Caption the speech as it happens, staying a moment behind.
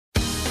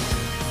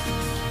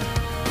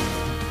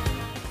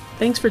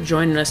Thanks for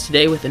joining us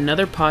today with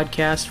another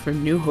podcast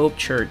from New Hope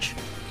Church.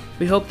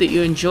 We hope that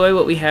you enjoy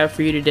what we have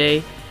for you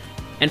today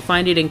and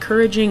find it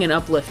encouraging and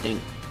uplifting.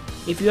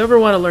 If you ever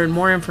want to learn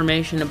more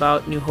information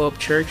about New Hope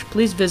Church,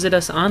 please visit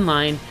us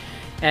online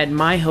at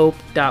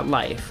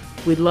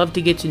myhope.life. We'd love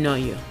to get to know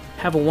you.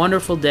 Have a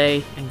wonderful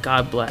day, and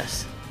God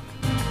bless.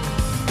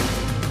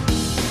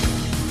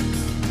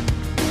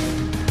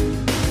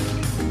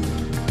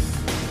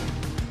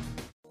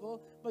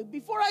 But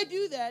before I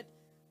do that,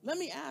 let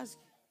me ask,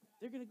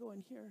 they're going to go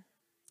in here.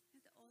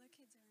 The older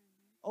kids are in there.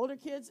 Older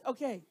kids?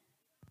 Okay.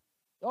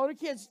 The older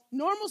kids,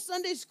 normal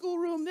Sunday school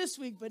room this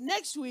week, but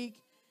next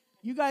week,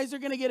 you guys are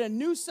going to get a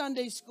new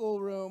Sunday school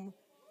room.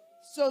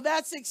 So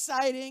that's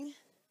exciting.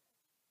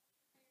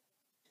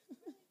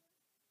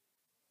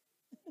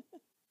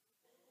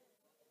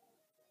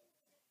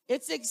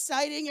 It's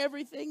exciting,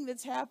 everything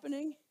that's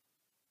happening.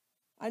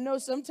 I know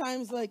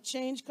sometimes like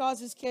change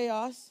causes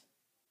chaos,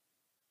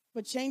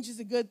 but change is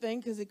a good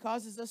thing because it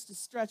causes us to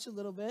stretch a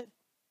little bit.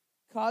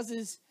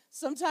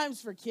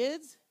 Sometimes for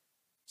kids,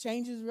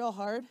 change is real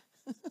hard.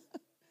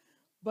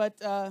 But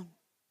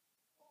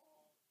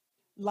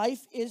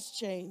life is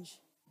change.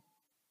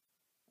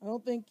 I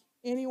don't think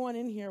anyone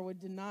in here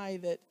would deny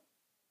that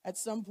at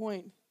some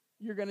point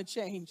you're going to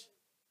change.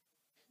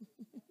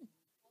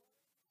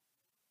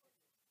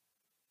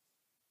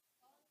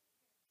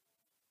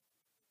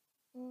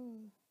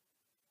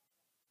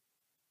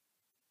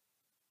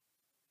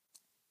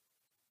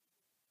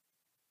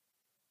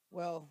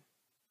 Well,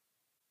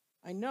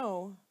 I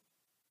know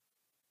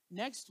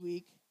next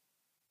week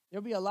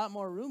there'll be a lot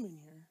more room in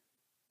here.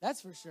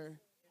 That's for sure.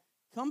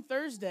 Come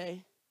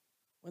Thursday,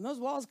 when those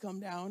walls come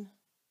down,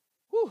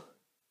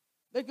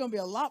 there's going to be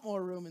a lot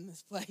more room in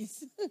this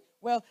place.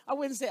 Well, I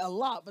wouldn't say a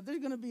lot, but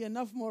there's going to be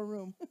enough more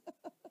room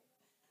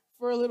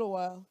for a little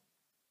while.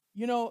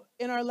 You know,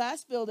 in our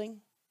last building,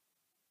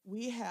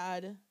 we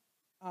had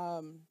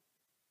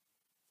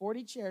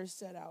 40 chairs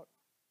set out.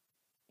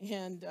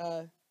 And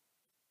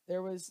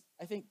there was,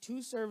 I think,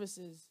 2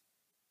 services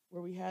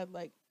where we had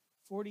like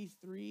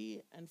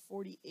 43 and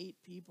 48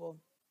 people.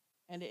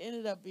 And it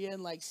ended up being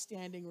like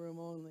standing room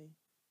only.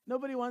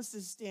 Nobody wants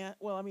to stand.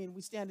 Well, I mean,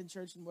 we stand in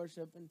church and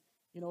worship, and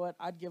you know what?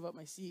 I'd give up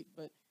my seat,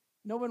 but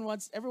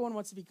everyone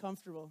wants to be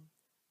comfortable.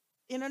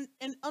 And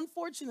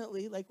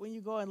unfortunately, like when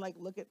you go and like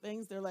look at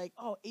things, they're like,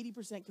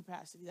 80%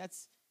 capacity.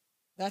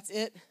 That's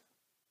it.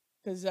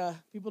 Because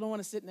people don't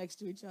want to sit next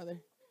to each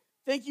other.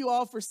 Thank you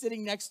all for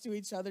sitting next to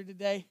each other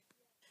today.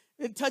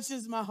 It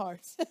touches my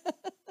heart.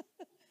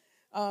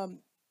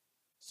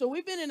 So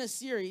we've been in a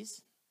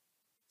series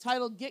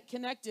titled Get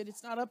Connected.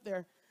 It's not up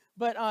there,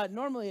 but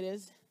normally it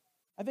is.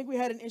 I think we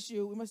had an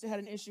issue. We must have had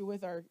an issue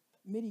with our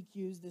MIDI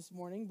cues this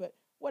morning, but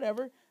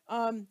whatever.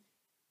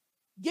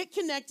 Get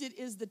Connected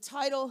is the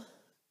title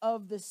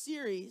of the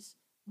series,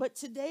 but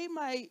today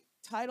my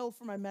title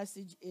for my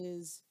message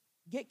is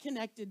Get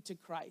Connected to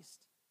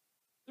Christ.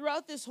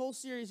 Throughout this whole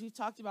series, we've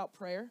talked about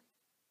prayer.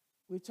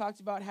 We've talked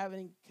about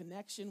having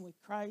connection with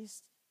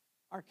Christ,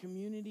 our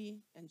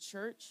community, and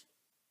church.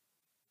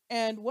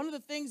 And one of the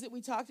things that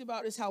we talked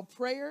about is how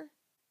prayer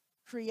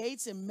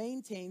creates and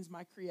maintains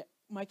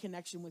my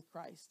connection with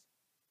Christ.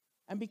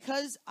 And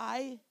because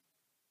I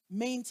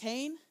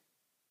maintain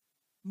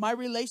my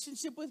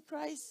relationship with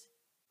Christ,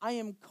 I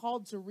am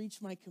called to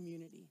reach my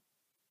community.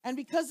 And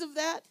because of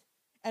that,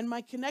 and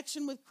my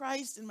connection with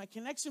Christ and my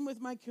connection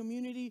with my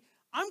community,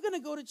 I'm going to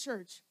go to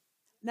church.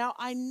 Now,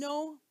 I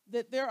know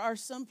that there are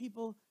some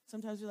people,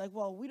 sometimes you're like,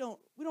 well, we don't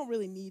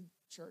really need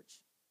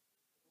church.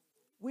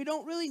 We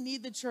don't really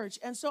need the church.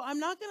 And so I'm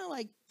not going to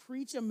like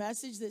preach a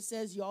message that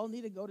says y'all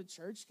need to go to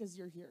church because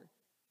you're here.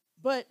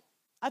 But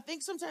I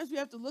think sometimes we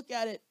have to look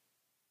at it.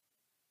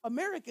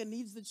 America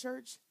needs the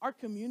church. Our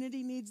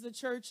community needs the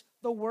church.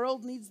 The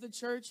world needs the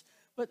church.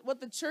 But what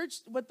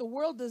the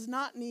world does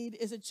not need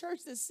is a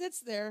church that sits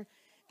there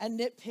and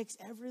nitpicks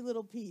every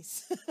little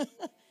piece.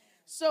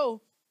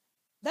 So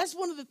that's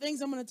one of the things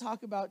I'm going to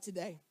talk about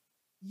today.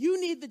 You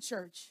need the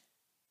church.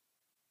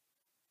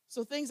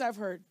 So things I've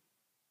heard.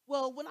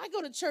 Well, when I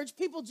go to church,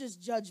 people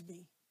just judge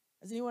me.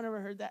 Has anyone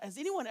ever heard that? Has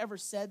anyone ever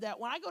said that?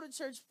 When I go to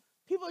church,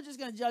 people are just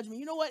going to judge me.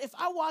 You know what? If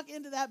I walk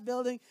into that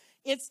building,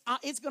 it's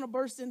going to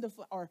burst into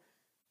flames. Or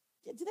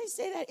did they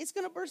say that? It's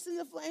going to burst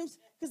into flames?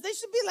 Because they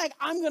should be like,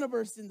 I'm going to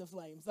burst into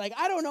flames. Like,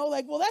 I don't know.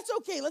 Like, well, that's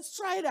okay. Let's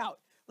try it out.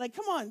 Like,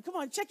 come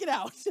on, check it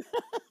out.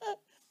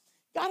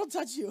 God will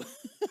touch you.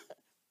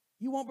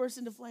 You won't burst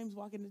into flames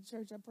walking to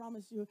church, I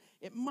promise you.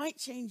 It might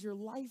change your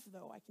life,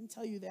 though. I can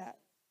tell you that.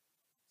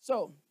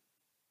 So,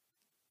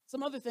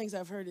 some other things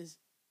I've heard is,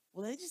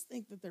 well, they just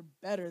think that they're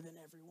better than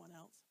everyone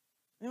else.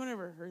 Anyone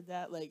ever heard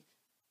that? Like,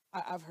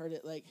 I've heard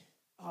it like,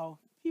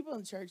 people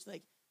in church,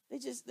 like, they're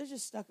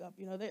just stuck up.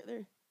 You know,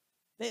 they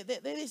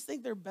just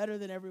think they're better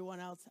than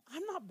everyone else.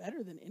 I'm not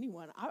better than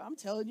anyone. I'm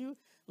telling you,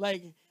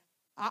 like,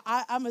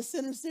 I'm a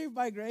sinner saved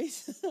by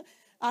grace.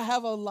 I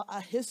have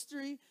a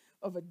history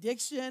of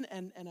addiction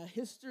and a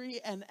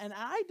history, and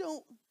I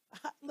don't,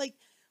 like,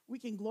 we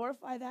can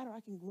glorify that or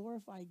I can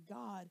glorify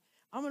God.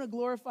 I'm going to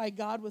glorify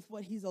God with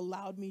what he's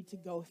allowed me to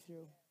go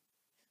through.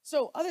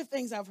 So other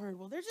things I've heard,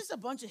 well, they're just a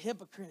bunch of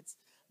hypocrites.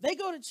 They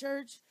go to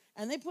church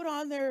and they put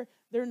on their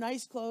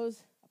nice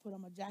clothes. I put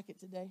on my jacket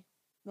today.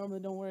 Normally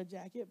don't wear a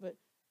jacket, but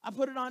I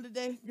put it on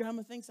today.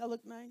 Grandma thinks I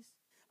look nice.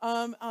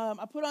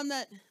 I put on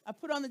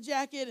the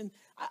jacket, and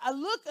I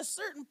look a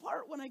certain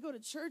part when I go to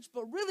church,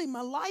 but really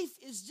my life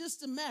is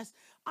just a mess.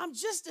 I'm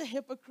just a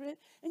hypocrite.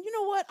 And you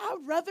know what? I'd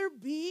rather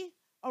be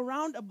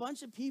around a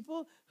bunch of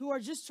people who are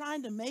just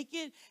trying to make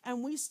it,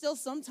 and we still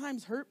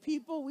sometimes hurt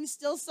people. We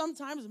still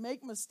sometimes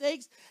make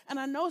mistakes, and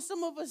I know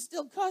some of us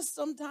still cuss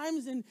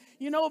sometimes, and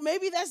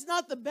maybe that's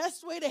not the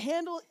best way to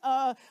handle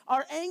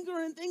our anger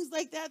and things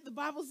like that. The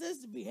Bible says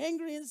to be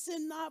angry and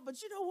sin not,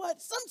 but you know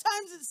what?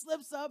 Sometimes it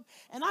slips up,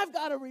 and I've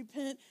got to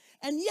repent.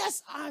 And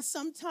yes,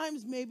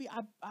 sometimes maybe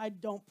I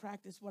don't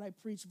practice what I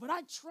preach, but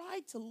I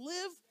try to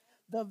live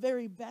the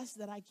very best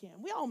that I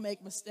can. We all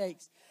make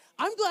mistakes.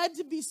 I'm glad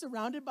to be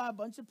surrounded by a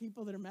bunch of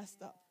people that are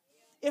messed up.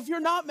 If you're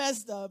not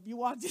messed up, you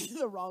walked into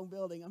the wrong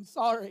building. I'm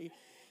sorry.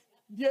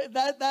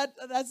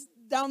 That's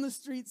down the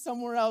street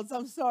somewhere else.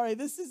 I'm sorry.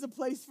 This is a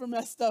place for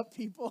messed up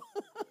people.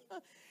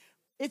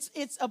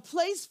 It's a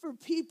place for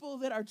people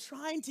that are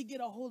trying to get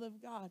a hold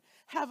of God,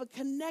 have a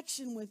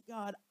connection with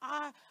God.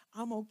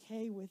 I'm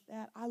okay with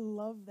that. I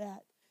love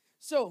that.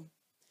 So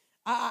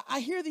I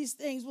hear these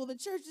things. Well, the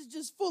church is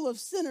just full of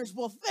sinners.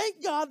 Well,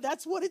 thank God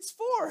that's what it's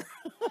for.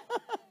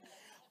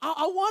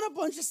 I want a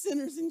bunch of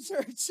sinners in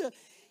church.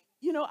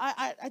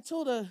 I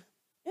told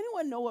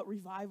anyone know what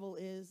revival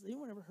is?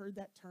 Anyone ever heard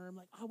that term?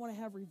 Like, I want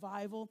to have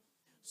revival.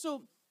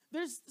 So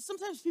there's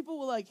sometimes people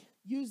will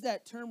use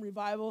that term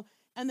revival,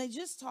 and they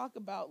just talk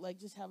about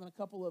just having a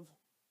couple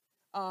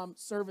of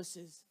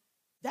services.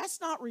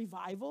 That's not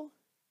revival.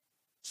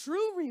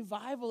 True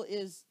revival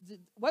is,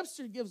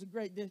 Webster gives a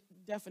great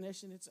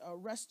definition. It's a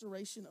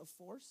restoration of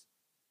force.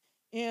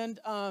 And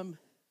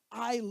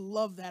I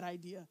love that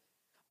idea.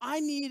 I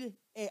need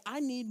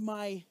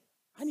my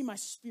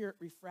spirit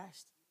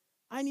refreshed.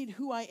 I need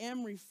who I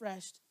am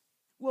refreshed.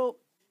 Well,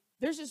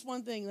 there's just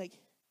one thing,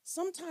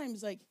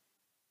 sometimes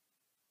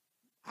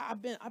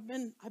I've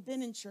been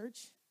in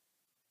church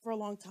for a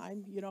long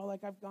time,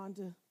 I've gone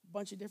to a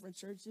bunch of different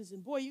churches,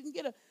 and boy, you can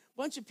get a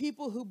bunch of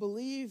people who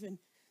believe and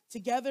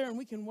together, and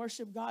we can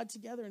worship God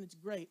together, and it's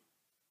great.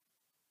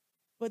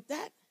 But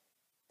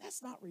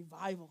that's not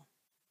revival.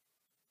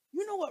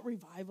 You know what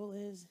revival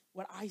is?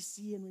 What I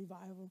see in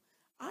revival?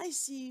 I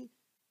see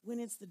when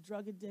it's the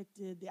drug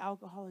addicted, the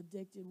alcohol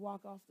addicted,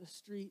 walk off the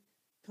street,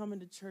 come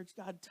into church,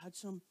 God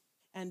touch them,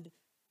 and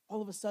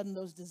all of a sudden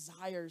those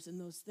desires and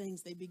those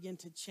things, they begin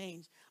to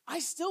change. I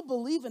still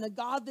believe in a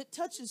God that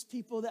touches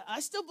people. I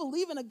still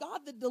believe in a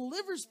God that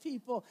delivers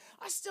people.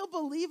 I still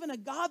believe in a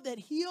God that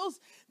heals,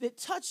 that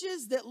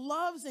touches, that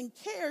loves and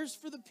cares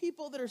for the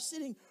people that are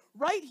sitting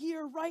right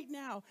here, right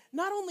now.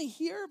 Not only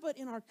here, but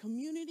in our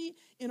community,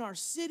 in our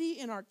city,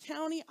 in our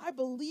county. I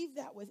believe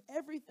that with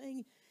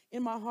everything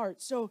in my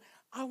heart. So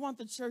I want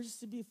the church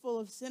to be full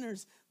of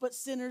sinners, but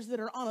sinners that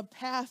are on a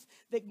path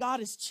that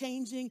God is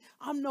changing.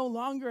 I'm no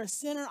longer a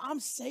sinner. I'm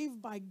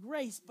saved by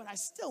grace, but I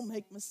still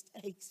make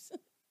mistakes.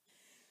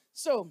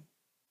 So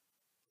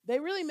they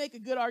really make a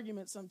good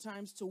argument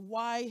sometimes to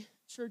why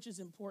church is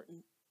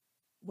important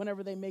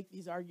whenever they make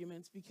these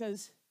arguments,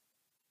 because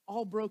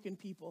all broken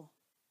people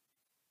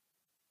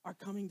are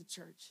coming to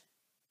church.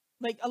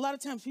 A lot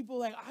of times people are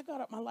like, I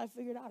got my life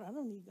figured out. I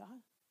don't need God.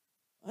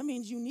 That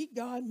means you need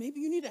God. Maybe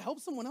you need to help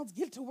someone else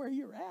get to where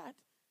you're at.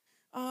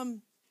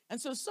 And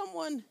so if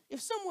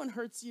someone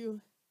hurts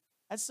you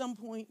at some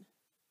point,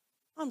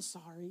 I'm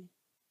sorry.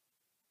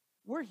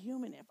 We're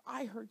human. If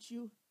I hurt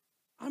you,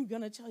 I'm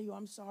going to tell you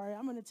I'm sorry.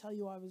 I'm going to tell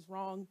you I was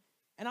wrong.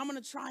 And I'm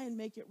going to try and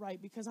make it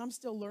right, because I'm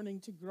still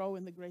learning to grow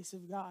in the grace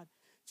of God,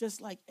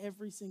 just like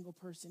every single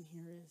person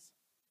here is.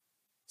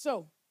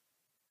 So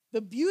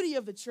the beauty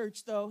of the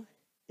church, though,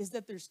 is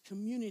that there's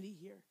community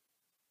here.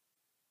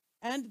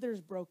 And there's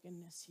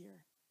brokenness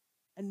here.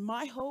 And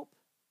my hope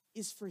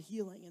is for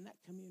healing in that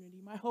community.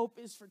 My hope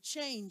is for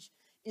change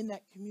in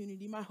that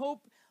community. My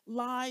hope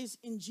lies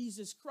in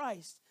Jesus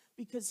Christ,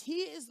 because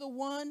he is the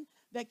one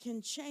that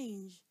can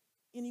change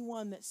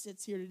anyone that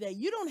sits here today.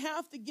 You don't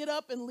have to get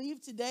up and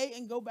leave today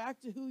and go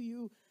back to who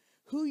you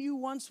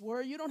once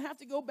were. You don't have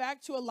to go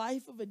back to a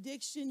life of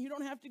addiction. You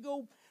don't have to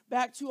go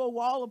back to a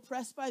wall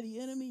oppressed by the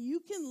enemy. You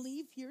can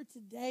leave here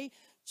today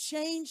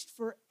changed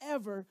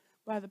forever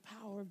by the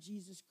power of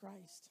Jesus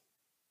Christ.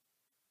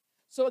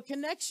 So a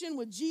connection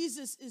with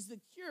Jesus is the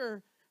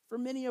cure for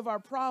many of our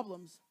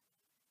problems.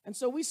 And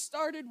so we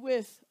started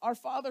with our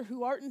Father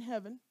who art in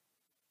heaven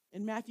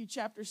in Matthew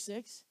chapter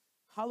 6,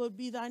 hallowed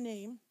be thy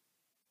name.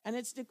 And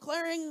it's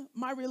declaring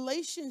my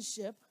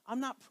relationship.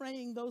 I'm not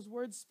praying those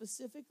words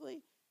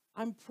specifically.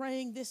 I'm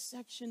praying this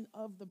section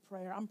of the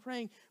prayer. I'm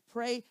praying,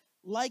 pray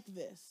like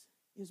this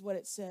is what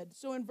it said.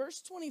 So in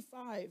verse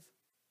 25,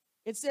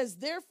 it says,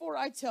 therefore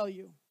I tell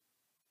you,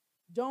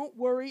 don't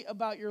worry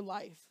about your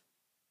life.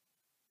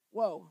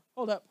 Whoa,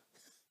 hold up.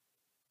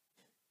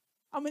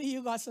 How many of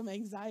you got some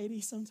anxiety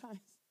sometimes?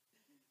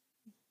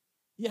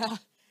 Yeah.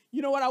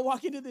 You know what? I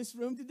walk into this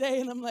room today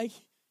and I'm like,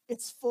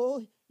 it's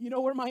full. You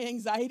know where my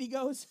anxiety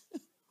goes?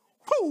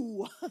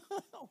 Whoo!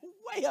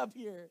 Way up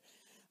here.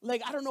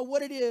 Like, I don't know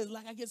what it is.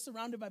 Like, I get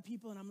surrounded by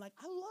people and I'm like,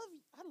 I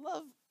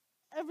love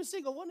every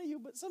single one of you,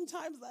 but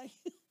sometimes like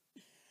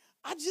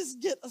I just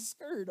get a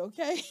skirt,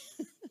 okay?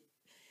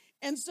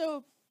 And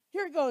so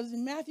here it goes.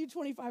 In Matthew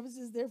 25, it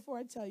says, therefore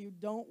I tell you,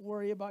 don't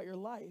worry about your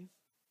life,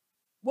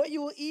 what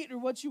you will eat or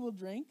what you will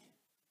drink,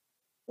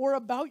 or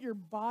about your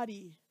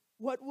body,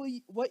 what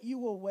you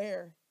will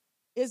wear.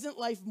 Isn't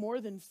life more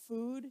than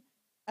food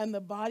and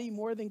the body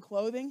more than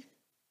clothing?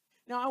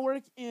 Now I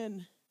work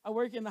in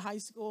the high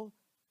school,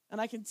 and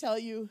I can tell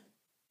you,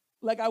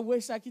 like, I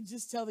wish I could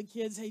just tell the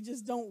kids, hey,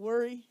 just don't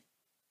worry.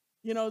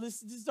 You know,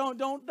 this just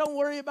don't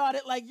worry about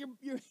it. Like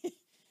you're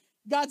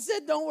God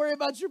said, don't worry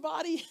about your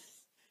body.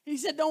 He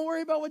said, don't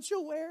worry about what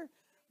you'll wear.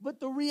 But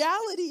the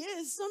reality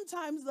is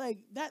sometimes like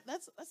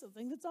that's the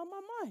thing that's on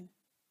my mind.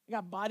 I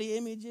got body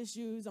image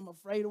issues. I'm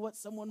afraid of what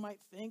someone might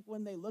think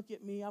when they look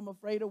at me. I'm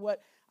afraid of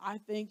what I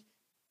think.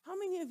 How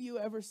many of you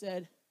ever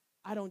said,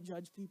 I don't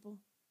judge people?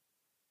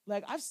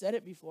 Like, I've said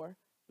it before,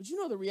 but you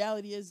know the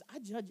reality is I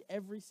judge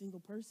every single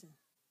person.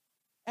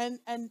 And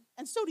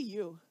so do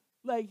you.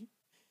 Like,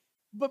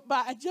 but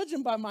I judge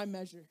them by my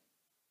measure.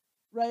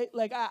 Right?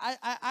 Like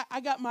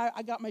I got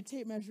my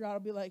tape measure out. I'll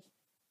be like,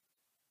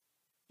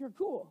 you're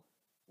cool.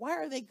 Why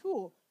are they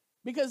cool?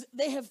 Because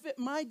they have fit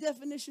my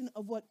definition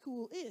of what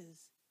cool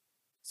is.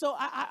 So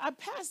I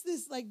pass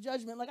this like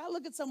judgment. Like I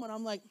look at someone,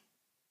 I'm like,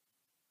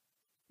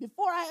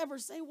 before I ever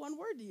say one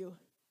word to you,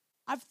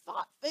 I've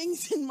thought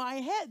things in my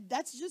head.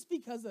 That's just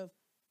because of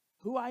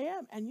who I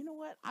am. And you know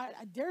what? I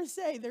dare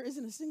say there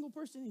isn't a single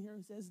person in here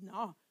who says,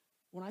 no,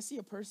 when I see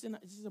a person,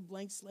 it's just a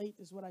blank slate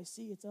is what I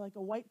see. It's like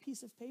a white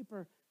piece of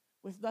paper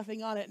with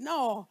nothing on it.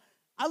 No,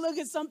 I look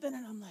at something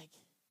and I'm like,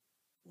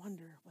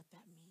 wonder what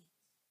that means.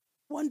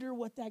 Wonder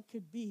what that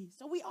could be.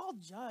 So we all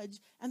judge.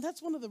 And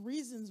that's one of the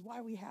reasons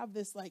why we have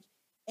this like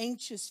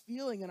anxious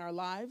feeling in our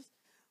lives.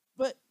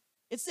 But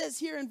it says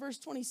here in verse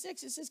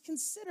 26, it says,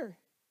 consider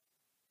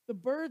the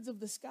birds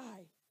of the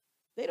sky.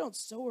 They don't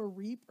sow or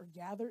reap or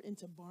gather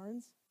into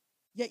barns,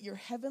 yet your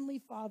heavenly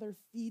Father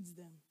feeds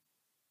them.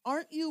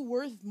 Aren't you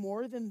worth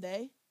more than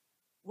they?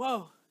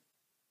 Whoa.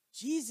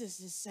 Jesus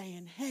is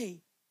saying,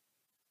 hey,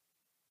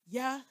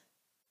 yeah,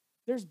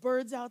 there's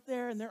birds out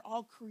there and they're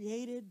all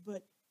created,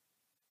 but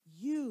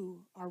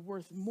you are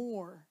worth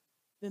more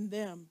than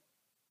them.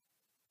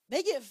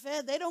 They get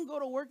fed. They don't go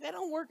to work. They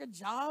don't work a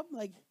job.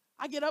 Like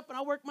I get up and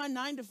I work my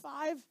 9 to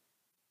 5,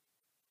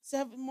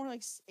 7, more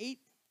like 8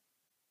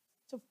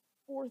 to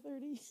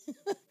 4:30.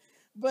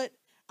 But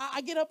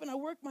I get up and I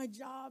work my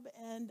job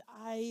and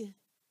I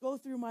go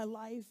through my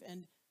life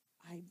and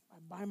I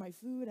buy my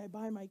food, I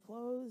buy my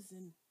clothes,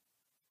 and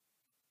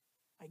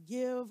I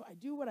give, I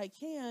do what I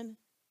can.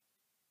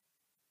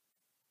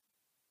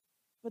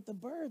 But the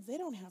birds, they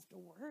don't have to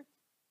work.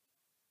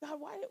 God,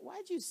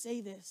 why'd you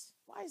say this?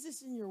 Why is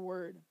this in your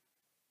word?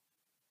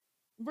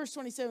 In verse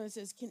 27, it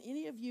says, can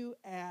any of you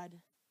add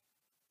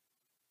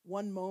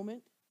one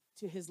moment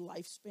to his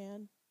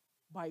lifespan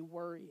by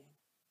worrying?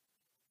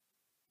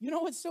 You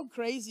know what's so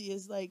crazy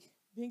is like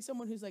being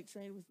someone who's like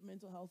trained with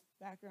mental health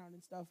background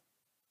and stuff.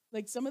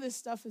 Like some of this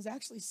stuff is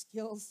actually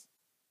skills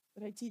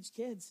that I teach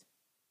kids.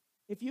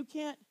 If you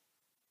can't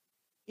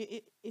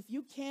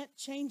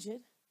change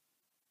it,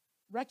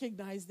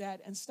 recognize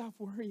that and stop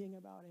worrying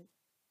about it.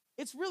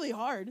 It's really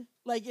hard.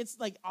 Like it's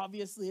like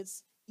obviously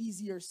it's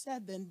easier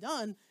said than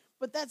done,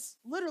 but that's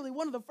literally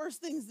one of the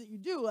first things that you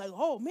do. Like,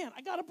 oh man,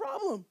 I got a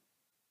problem.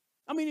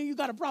 I mean, you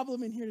got a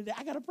problem in here today.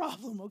 I got a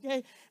problem,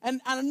 okay?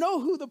 And I know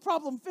who the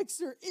problem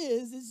fixer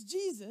is. It's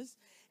Jesus.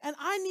 And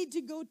I need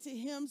to go to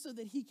him so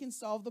that he can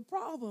solve the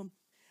problem.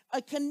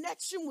 A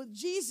connection with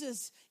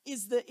Jesus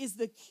is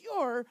the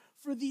cure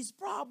for these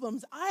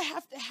problems. I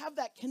have to have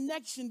that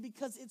connection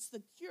because it's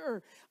the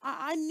cure.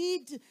 I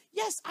need to,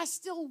 yes, I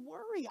still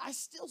worry. I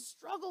still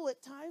struggle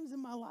at times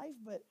in my life,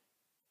 but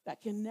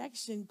that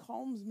connection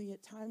calms me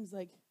at times.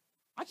 Like,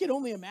 I could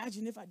only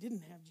imagine if I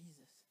didn't have Jesus.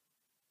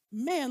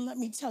 Man, let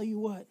me tell you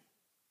what.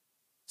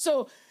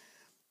 So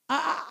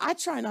I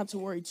try not to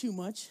worry too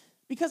much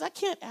because I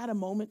can't add a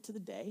moment to the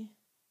day.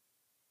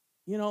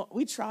 You know,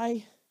 we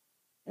try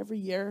every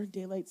year,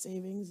 daylight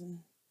savings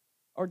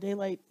or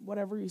daylight,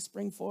 whatever you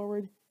spring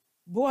forward.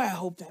 Boy, I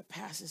hope that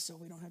passes so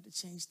we don't have to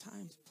change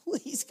times.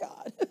 Please,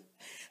 God.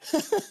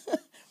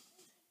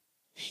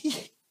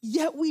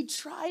 Yet we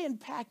try and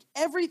pack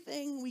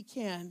everything we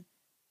can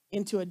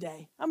into a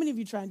day. How many of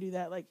you try and do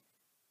that? Like,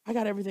 I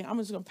got everything. I'm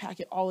just going to pack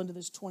it all into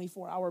this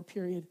 24-hour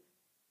period.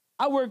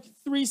 I work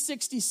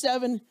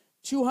 367,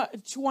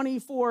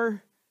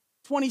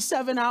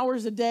 27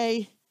 hours a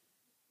day,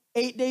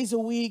 8 days a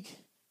week,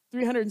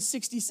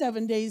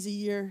 367 days a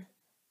year.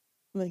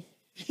 Like,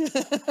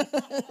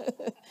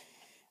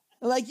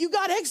 like you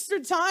got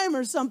extra time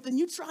or something.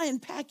 You try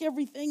and pack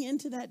everything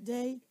into that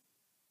day.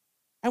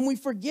 And we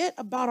forget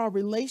about our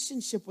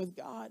relationship with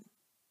God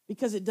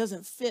because it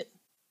doesn't fit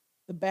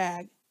the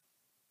bag.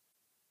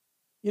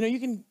 You know,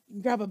 you can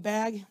grab a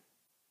bag.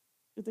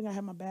 Good thing I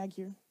have my bag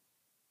here.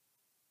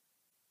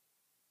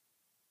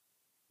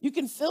 You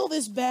can fill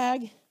this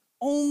bag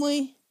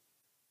only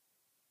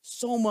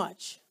so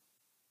much.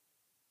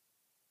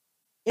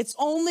 It's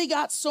only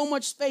got so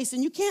much space,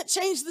 and you can't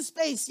change the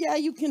space. Yeah,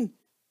 you can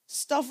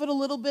stuff it a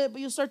little bit,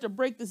 but you'll start to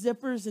break the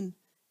zippers and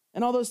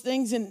all those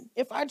things. And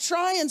if I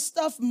try and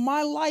stuff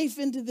my life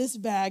into this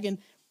bag and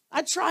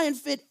I try and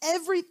fit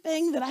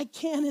everything that I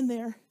can in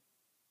there,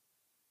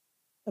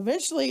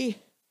 eventually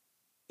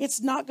it's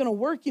not going to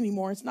work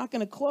anymore. It's not going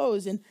to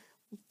close. And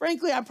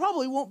frankly, I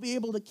probably won't be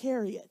able to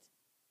carry it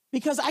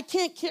because I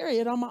can't carry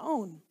it on my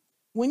own.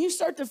 When you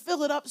start to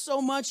fill it up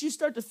so much, you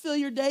start to fill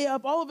your day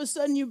up, all of a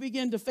sudden you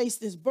begin to face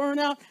this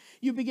burnout.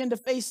 You begin to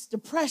face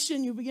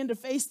depression. You begin to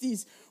face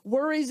these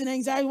worries and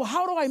anxiety. Well,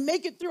 how do I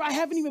make it through? I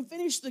haven't even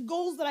finished the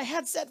goals that I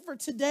had set for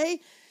today.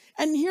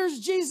 And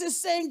here's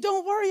Jesus saying,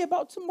 don't worry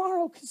about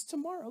tomorrow because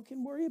tomorrow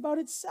can worry about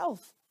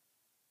itself.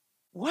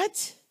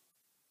 What?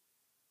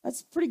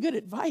 That's pretty good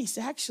advice,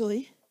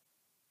 actually.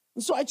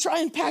 And so I try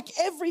and pack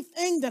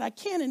everything that I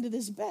can into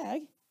this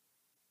bag.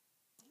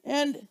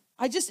 And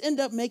I just end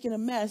up making a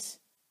mess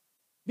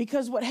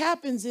because what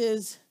happens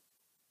is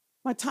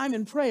my time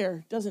in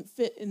prayer doesn't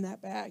fit in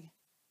that bag.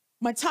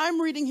 My time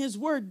reading his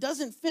word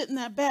doesn't fit in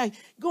that bag.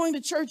 Going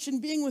to church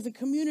and being with a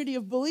community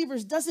of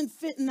believers doesn't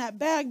fit in that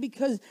bag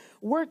because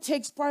work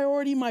takes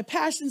priority, my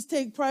passions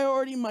take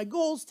priority, my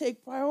goals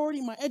take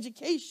priority, my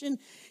education.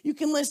 You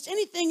can list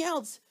anything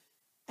else,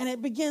 and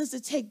it begins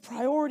to take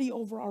priority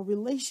over our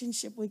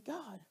relationship with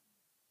God.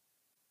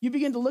 You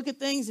begin to look at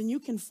things and you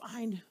can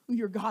find who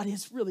your God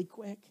is really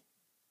quick.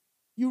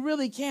 You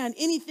really can.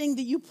 Anything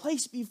that you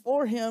place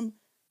before him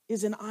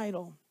is an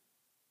idol.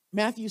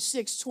 Matthew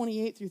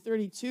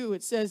 6:28-32,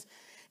 it says,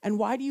 and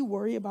why do you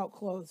worry about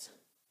clothes?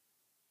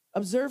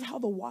 Observe how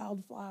the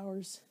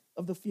wildflowers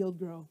of the field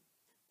grow.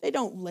 They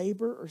don't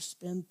labor or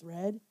spin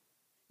thread.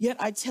 Yet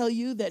I tell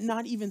you that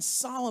not even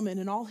Solomon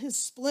in all his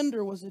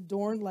splendor was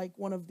adorned like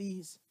one of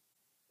these.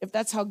 If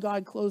that's how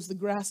God clothes the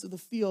grass of the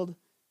field,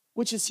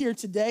 which is here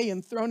today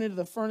and thrown into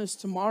the furnace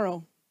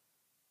tomorrow,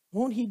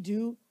 won't he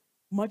do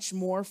much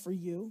more for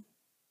you?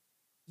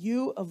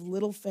 You of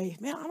little faith.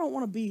 Man, I don't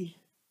want to be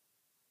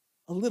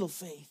a little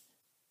faith.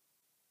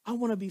 I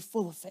want to be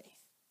full of faith.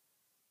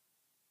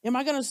 Am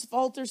I going to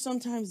falter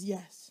sometimes?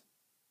 Yes.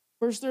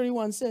 Verse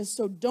 31 says,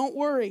 so don't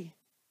worry,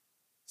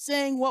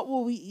 saying, what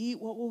will we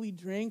eat? What will we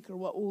drink? Or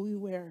what will we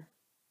wear?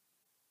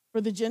 For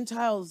the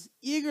Gentiles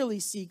eagerly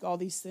seek all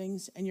these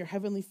things, and your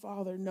heavenly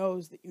Father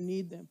knows that you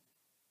need them.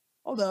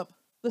 Hold up.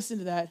 Listen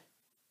to that.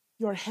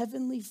 Your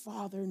heavenly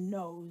Father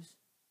knows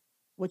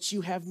what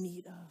you have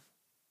need of.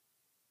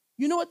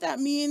 You know what that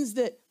means?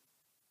 That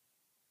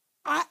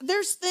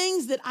there's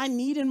things that I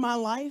need in my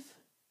life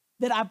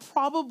that I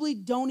probably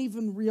don't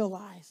even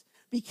realize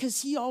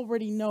because he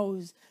already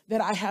knows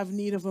that I have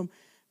need of them.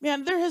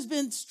 Man, there has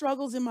been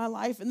struggles in my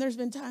life, and there's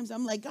been times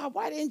I'm like, God,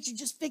 why didn't you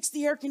just fix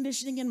the air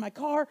conditioning in my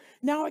car?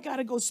 Now I got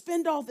to go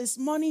spend all this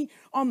money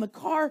on the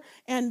car,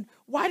 and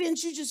why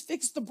didn't you just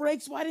fix the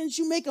brakes? Why didn't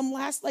you make them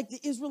last like the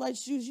Israelite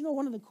shoes? You know,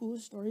 one of the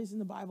coolest stories in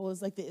the Bible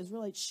is like the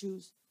Israelite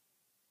shoes.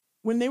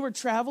 When they were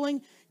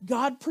traveling,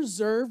 God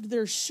preserved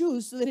their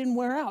shoes so they didn't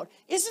wear out.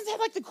 Isn't that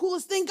like the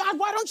coolest thing? God,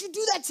 why don't you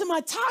do that to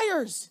my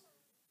tires?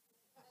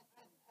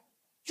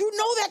 You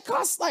know that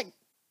costs like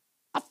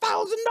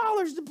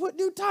 $1,000 to put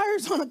new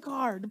tires on a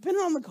car.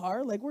 Depending on the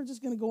car, like we're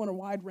just going to go in a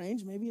wide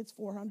range. Maybe it's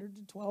 $400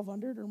 to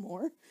 $1,200 or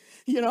more,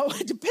 you know,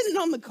 depending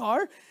on the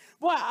car.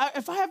 Boy,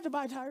 if I have to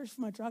buy tires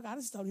for my truck, I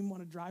just don't even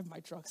want to drive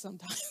my truck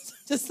sometimes.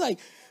 Just like,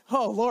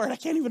 oh, Lord, I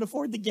can't even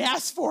afford the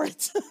gas for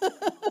it.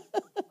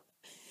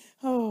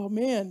 Oh,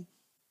 man.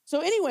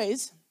 So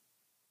anyways,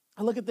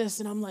 I look at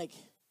this and I'm like,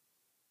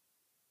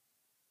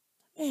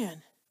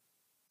 man,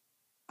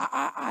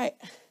 I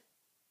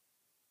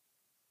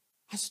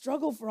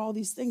struggle for all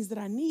these things that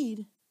I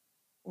need,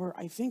 or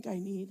I think I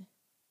need.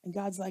 And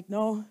God's like,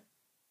 no,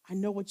 I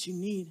know what you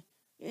need.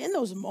 In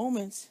those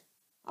moments,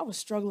 I was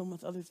struggling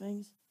with other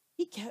things.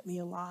 He kept me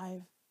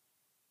alive.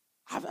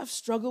 I've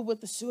struggled with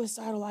the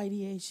suicidal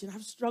ideation.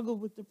 I've struggled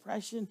with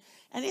depression,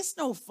 and it's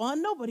no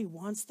fun. Nobody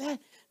wants that.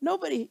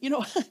 Nobody, you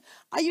know,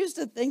 I used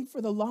to think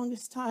for the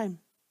longest time,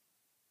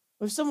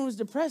 if someone was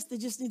depressed, they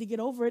just need to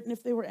get over it. And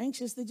if they were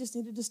anxious, they just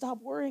needed to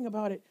stop worrying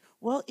about it.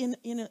 Well, in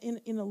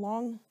a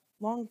long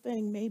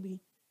thing,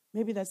 maybe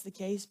that's the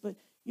case. But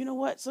you know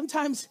what?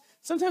 Sometimes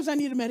I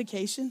need a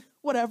medication,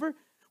 whatever.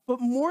 But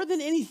more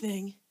than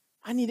anything,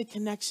 I need a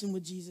connection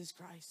with Jesus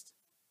Christ.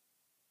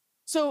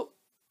 So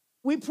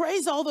we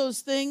praise all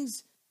those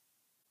things.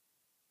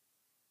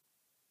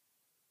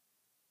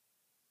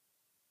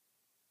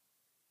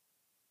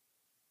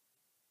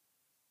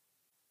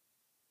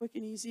 Quick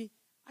and easy.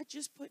 I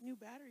just put new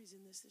batteries in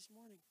this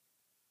morning.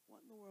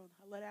 What in the world?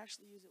 I let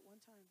Ashley use it one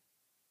time.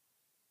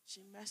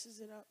 She messes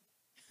it up.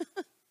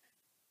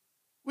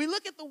 We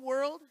look at the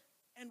world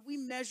and we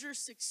measure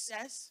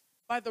success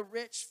by the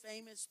rich,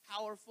 famous,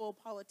 powerful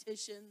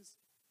politicians.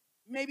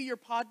 Maybe your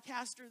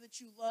podcaster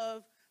that you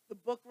love, the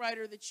book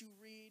writer that you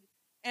read.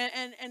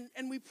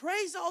 And we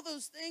praise all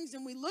those things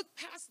and we look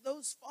past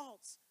those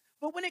faults.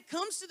 But when it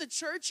comes to the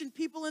church and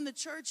people in the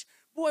church,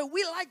 Boy,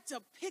 we like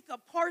to pick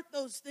apart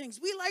those things.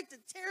 We like to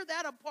tear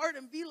that apart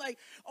and be like,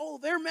 oh,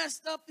 they're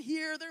messed up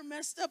here, they're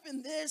messed up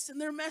in this, and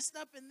they're messed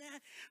up in that.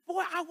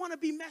 Boy, I want to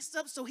be messed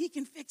up so he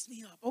can fix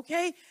me up,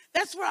 okay?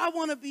 That's where I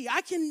want to be.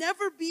 I can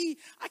never be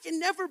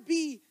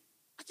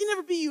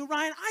you,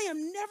 Ryan. I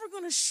am never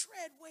going to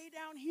shred way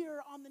down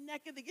here on the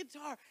neck of the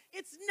guitar.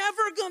 It's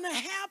never going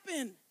to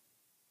happen.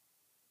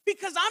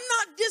 Because I'm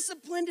not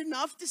disciplined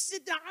enough to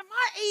sit down.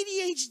 My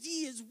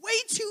ADHD is way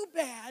too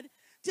bad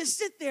to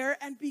sit there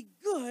and be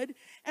good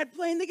at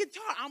playing the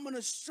guitar. I'm going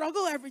to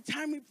struggle every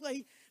time we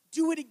play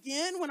Do It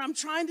Again when I'm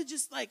trying to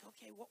just like,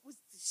 okay, what was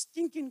the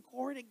stinking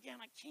chord again?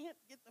 I can't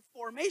get the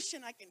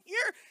formation I can hear.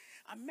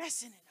 I'm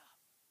messing it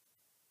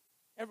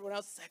up. Everyone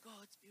else is like, oh,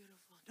 it's beautiful.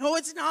 No,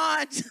 it's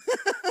not.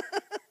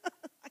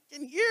 I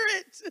can hear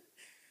it.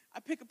 I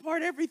pick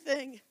apart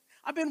everything.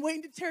 I've been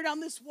waiting to tear down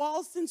this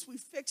wall since we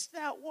fixed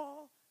that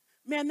wall.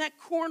 Man, that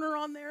corner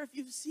on there, if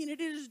you've seen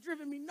it, it has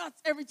driven me nuts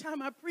every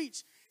time I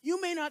preach. You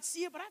may not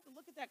see it, but I have to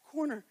look at that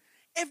corner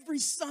every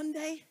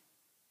Sunday,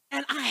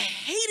 and I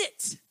hate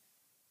it.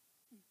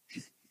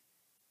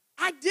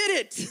 I did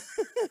it.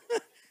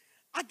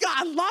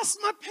 I lost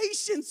my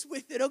patience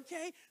with it,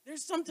 okay?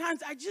 There's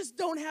sometimes I just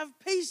don't have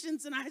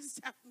patience, and I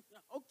just have to,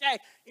 okay,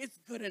 it's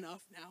good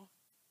enough now.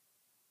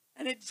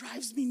 And it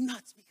drives me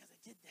nuts because I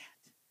did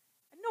that.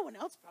 And no one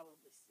else probably,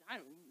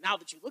 now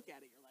that you look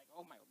at it, you're like,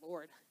 oh my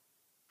Lord,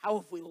 how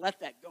have we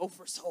let that go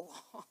for so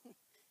long?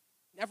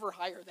 Never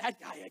hire that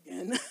guy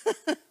again.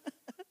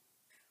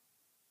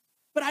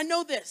 But I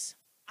know this.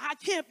 I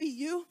can't be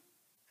you.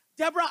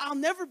 Deborah, I'll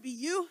never be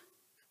you.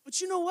 But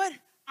you know what?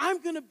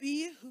 I'm going to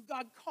be who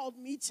God called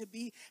me to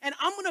be. And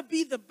I'm going to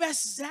be the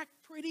best Zach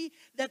Pretty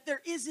that there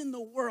is in the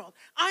world.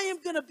 I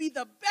am going to be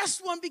the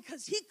best one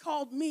because he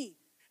called me.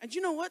 And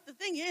you know what? The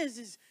thing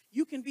is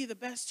you can be the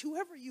best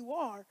whoever you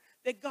are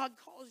that God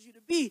calls you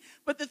to be.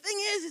 But the thing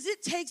is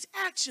it takes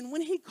action.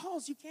 When he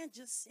calls, you can't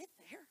just sit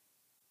there.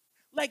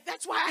 Like,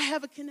 that's why I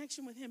have a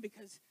connection with him,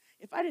 because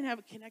if I didn't have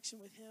a connection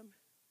with him,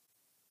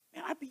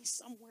 man, I'd be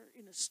somewhere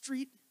in the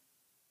street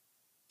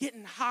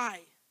getting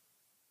high.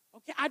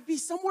 Okay, I'd be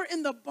somewhere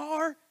in the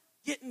bar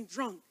getting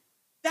drunk.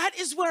 That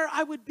is where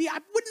I would be. I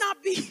would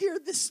not be here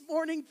this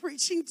morning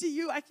preaching to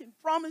you. I can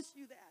promise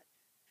you that.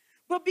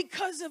 But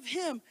because of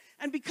him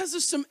and because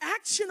of some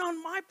action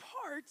on my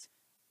part,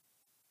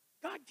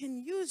 God can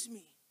use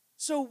me.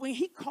 So when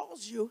he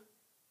calls you,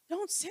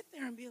 don't sit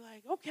there and be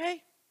like,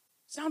 okay,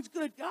 sounds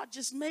good, God,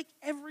 just make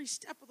every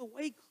step of the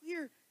way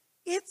clear.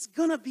 It's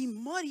going to be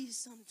muddy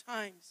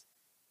sometimes.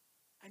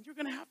 And you're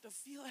going to have to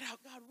feel it out.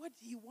 God, what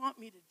do you want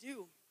me to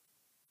do?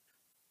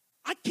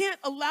 I can't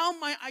allow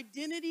my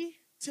identity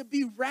to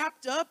be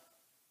wrapped up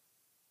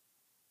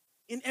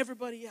in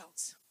everybody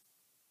else.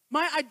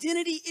 My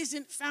identity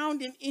isn't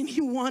found in any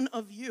one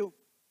of you.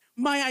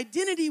 My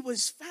identity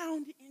was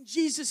found in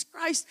Jesus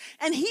Christ,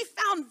 and he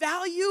found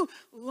value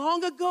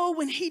long ago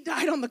when he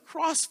died on the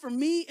cross for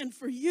me and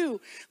for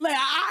you. Like,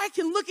 I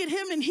can look at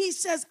him and he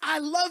says, I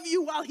love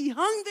you. While he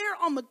hung there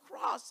on the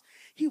cross,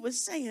 he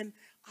was saying,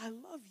 I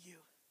love you.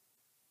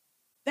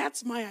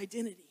 That's my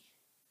identity.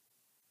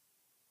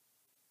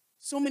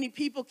 So many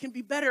people can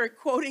be better at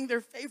quoting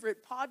their favorite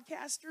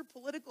podcaster,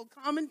 political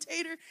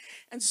commentator,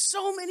 and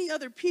so many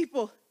other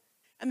people.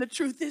 And the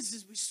truth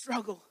is we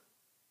struggle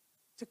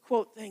to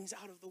quote things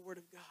out of the Word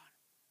of God.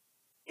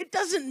 It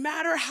doesn't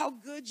matter how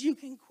good you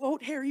can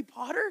quote Harry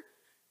Potter.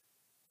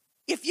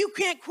 If you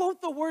can't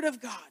quote the Word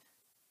of God,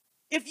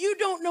 if you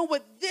don't know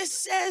what this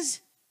says,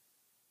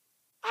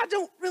 I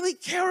don't really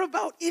care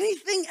about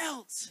anything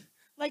else.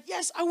 Like,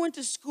 yes, I went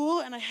to school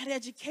and I had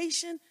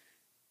education,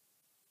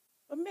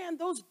 but man,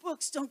 those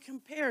books don't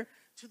compare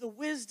to the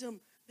wisdom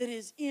that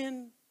is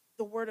in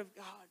the Word of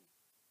God.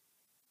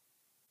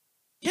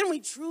 Can we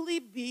truly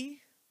be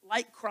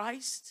like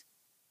Christ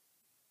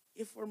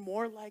if we're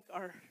more like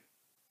our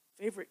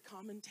favorite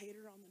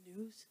commentator on the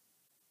news?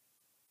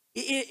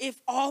 If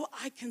all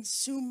I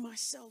consume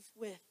myself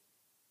with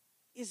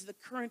is the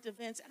current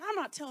events, and I'm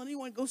not telling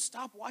anyone go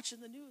stop watching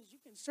the news. You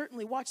can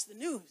certainly watch the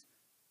news,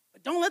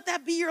 but don't let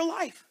that be your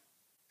life.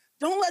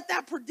 Don't let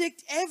that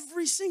predict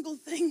every single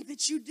thing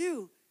that you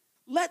do.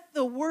 Let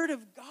the Word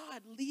of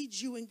God lead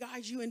you and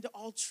guide you into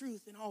all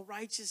truth and all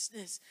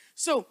righteousness.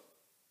 So,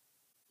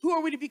 who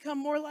are we to become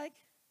more like?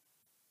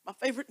 My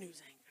favorite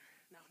news anchor.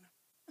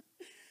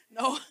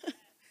 No.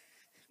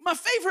 My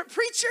favorite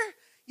preacher?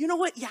 You know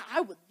what? Yeah,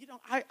 I would.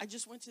 I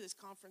just went to this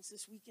conference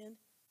this weekend,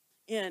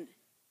 and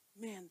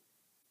man,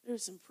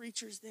 there's some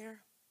preachers there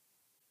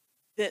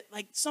that,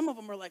 like, some of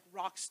them are like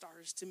rock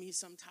stars to me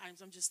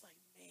sometimes. I'm just like,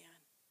 man,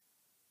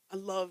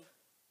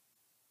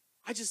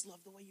 I just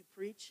love the way you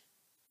preach.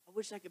 I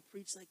wish I could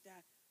preach like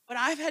that. But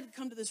I've had to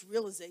come to this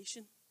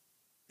realization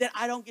that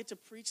I don't get to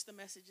preach the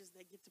messages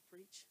they get to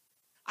preach.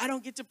 I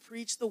don't get to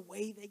preach the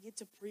way they get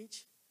to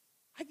preach.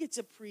 I get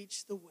to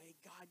preach the way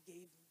God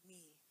gave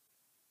me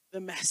the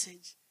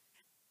message.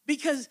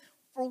 Because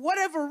for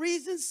whatever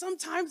reason,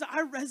 sometimes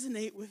I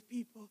resonate with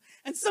people.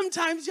 And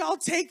sometimes y'all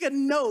take a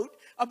note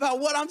about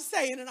what I'm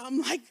saying, and I'm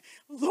like,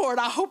 Lord,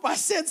 I hope I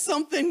said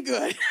something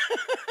good.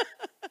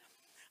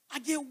 I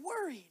get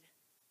worried.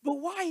 But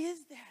why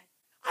is that?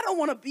 I don't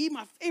want to be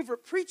my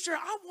favorite preacher.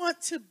 I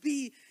want to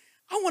be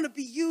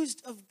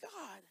used of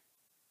God.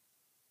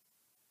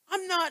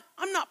 I'm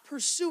not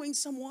pursuing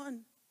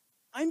someone.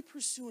 I'm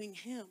pursuing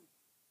him.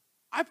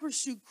 I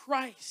pursue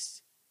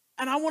Christ.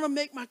 And I want to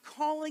make my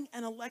calling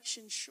and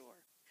election sure.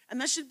 And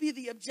that should be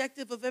the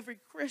objective of every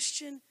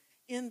Christian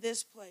in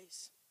this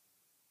place.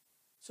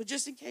 So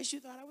just in case you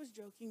thought I was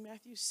joking,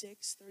 Matthew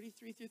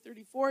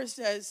 6:33-34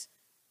 says,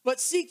 but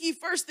seek ye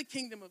first the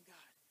kingdom of God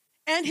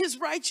and his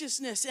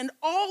righteousness, and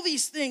all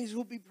these things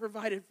will be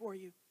provided for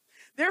you.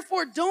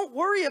 Therefore, don't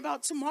worry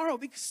about tomorrow,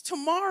 because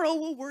tomorrow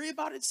will worry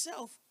about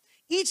itself.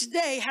 Each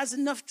day has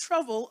enough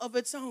trouble of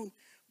its own.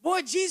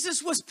 Boy,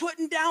 Jesus was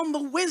putting down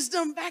the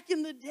wisdom back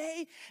in the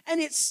day, and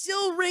it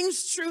still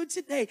rings true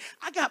today.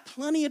 I got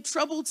plenty of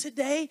trouble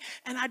today,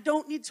 and I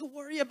don't need to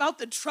worry about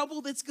the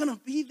trouble that's going to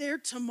be there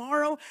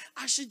tomorrow.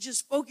 I should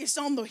just focus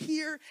on the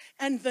here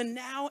and the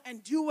now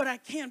and do what I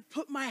can,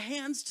 put my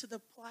hands to the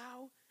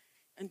plow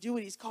and do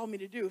what he's called me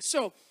to do.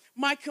 So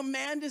my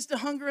command is to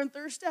hunger and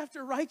thirst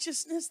after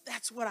righteousness.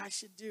 That's what I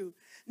should do.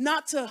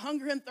 Not to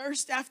hunger and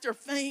thirst after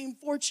fame,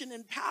 fortune,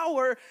 and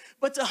power,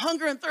 but to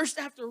hunger and thirst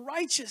after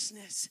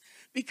righteousness,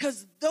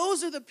 because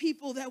those are the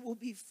people that will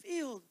be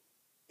filled.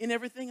 In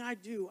everything I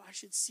do, I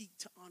should seek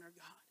to honor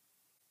God.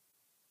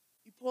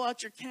 You pull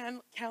out your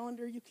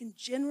calendar, you can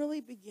generally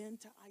begin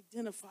to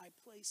identify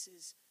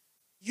places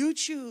you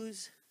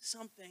choose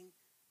something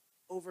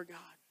over God.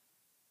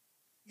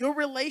 Your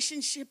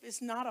relationship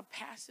is not a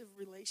passive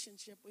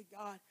relationship with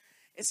God.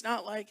 It's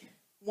not like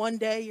one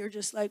day you're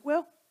just like,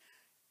 well,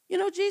 you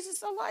know,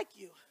 Jesus, I like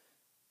you.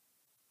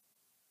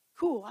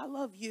 Cool, I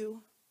love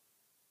you.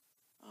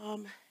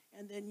 And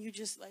then you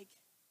just like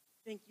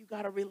think you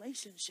got a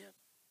relationship.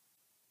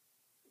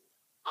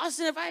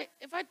 Austin,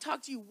 if I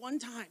talk to you one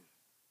time,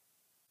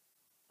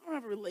 I don't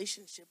have a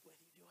relationship with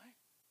you, do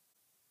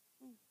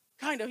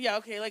I? Kind of, yeah,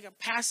 okay, like a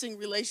passing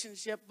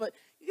relationship, but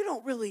you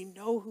don't really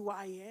know who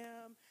I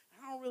am.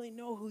 I don't really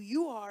know who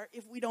you are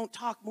if we don't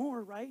talk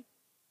more, right?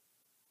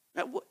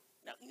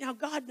 Now,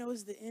 God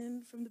knows the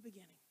end from the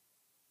beginning.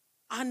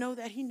 I know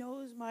that he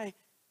knows my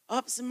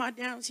ups and my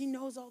downs. He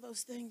knows all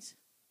those things.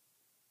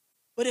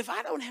 But if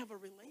I don't have a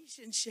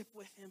relationship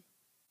with him,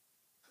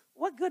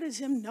 what good is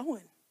him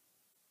knowing?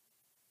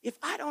 If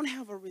I don't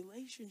have a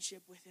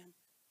relationship with him,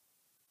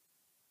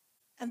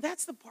 and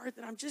that's the part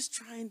that I'm just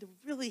trying to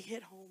really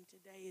hit home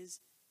today,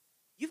 is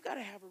you've got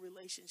to have a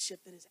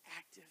relationship that is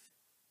active.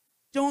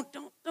 Don't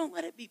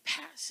let it be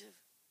passive.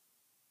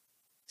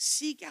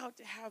 Seek out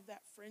to have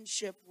that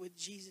friendship with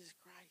Jesus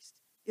Christ.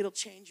 It'll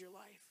change your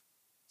life.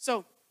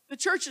 So the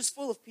church is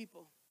full of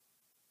people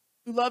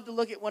who love to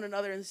look at one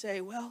another and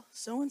say, well,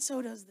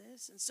 so-and-so does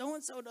this and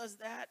so-and-so does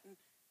that. And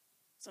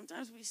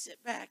sometimes we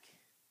sit back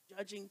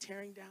judging,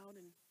 tearing down,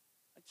 and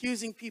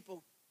accusing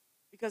people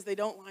because they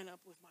don't line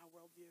up with my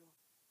worldview,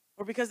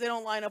 or because they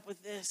don't line up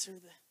with this, or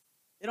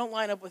they don't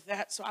line up with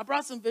that. So I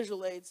brought some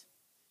visual aids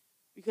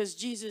because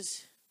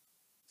Jesus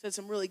said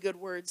some really good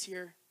words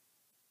here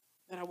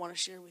that I want to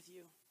share with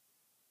you.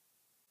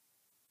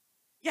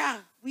 Yeah,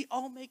 we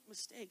all make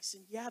mistakes,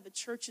 and yeah, the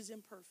church is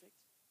imperfect.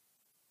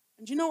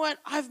 And you know what?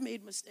 I've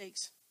made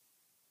mistakes.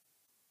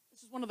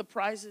 This is one of the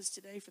prizes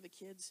today for the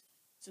kids.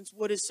 Since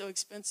wood is so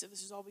expensive,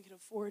 this is all we could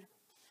afford.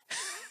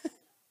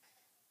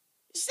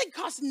 This thing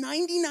cost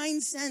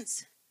 99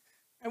 cents.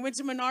 I went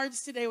to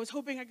Menards today. I was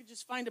hoping I could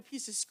just find a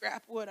piece of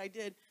scrap wood. I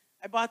did.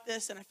 I bought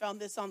this, and I found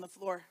this on the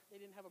floor. They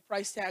didn't have a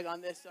price tag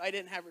on this, so I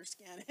didn't have her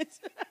scan it.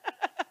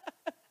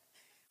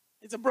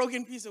 It's a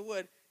broken piece of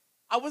wood.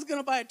 I was going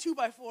to buy a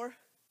 2x4,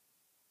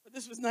 but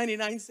this was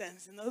 99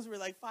 cents, and those were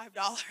like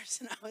 $5.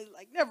 And I was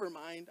like, never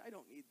mind. I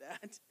don't need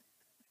that.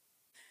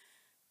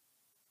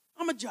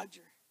 I'm a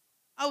judger.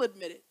 I'll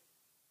admit it.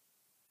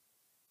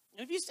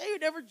 And if you say you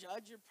never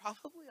judge, you're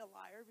probably a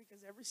liar,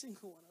 because every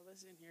single one of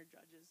us in here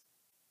judges.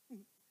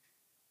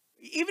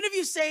 Even if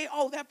you say,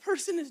 oh, that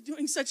person is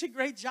doing such a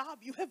great job,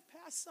 you have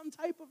passed some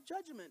type of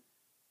judgment.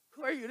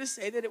 Who are you to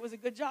say that it was a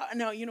good job?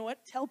 No, you know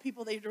what? Tell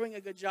people they're doing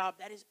a good job.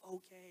 That is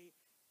okay.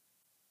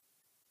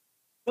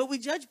 But we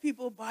judge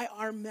people by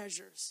our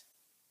measures.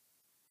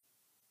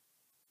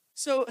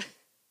 So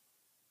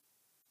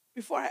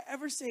before I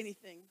ever say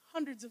anything,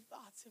 hundreds of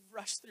thoughts have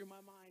rushed through my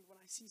mind when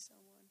I see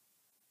someone.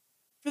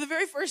 For the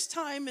very first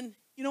time, and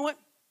you know what?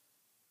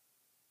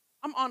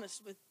 I'm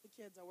honest with the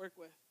kids I work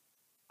with.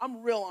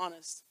 I'm real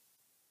honest.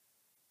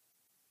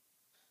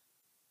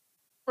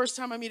 First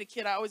time I meet a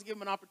kid, I always give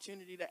them an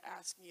opportunity to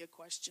ask me a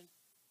question.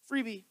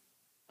 Freebie.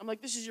 I'm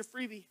like, this is your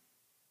freebie.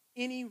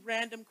 Any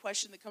random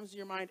question that comes to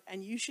your mind,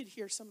 and you should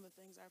hear some of the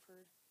things I've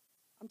heard.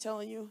 I'm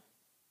telling you,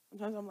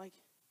 sometimes I'm like,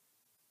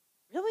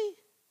 really?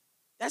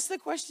 That's the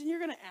question you're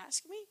going to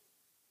ask me?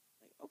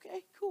 Like,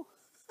 okay, cool.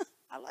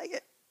 I like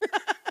it.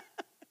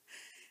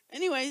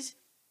 Anyways,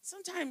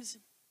 sometimes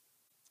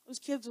those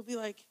kids will be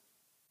like,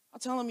 I'll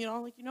tell them,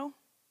 like,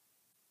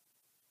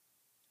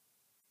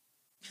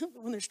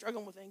 when they're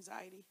struggling with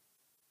anxiety.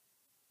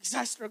 Because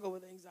I struggle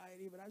with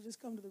anxiety, but I've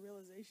just come to the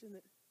realization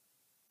that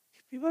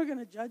people are going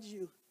to judge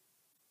you.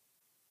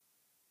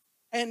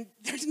 And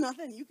there's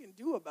nothing you can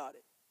do about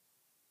it.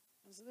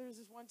 And so there was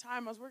this one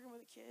time I was working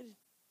with a kid.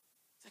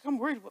 It's like, I'm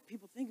worried what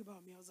people think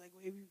about me. I was like,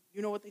 well,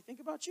 you know what they think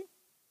about you?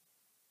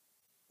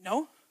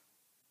 No?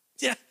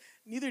 Yeah,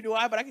 neither do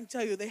I, but I can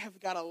tell you they have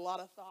got a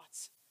lot of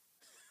thoughts.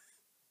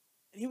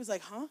 And he was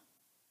like, huh?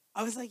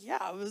 I was like, yeah.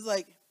 I was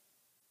like,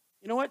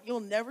 you know what?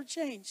 You'll never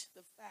change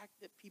the fact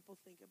that people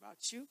think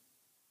about you.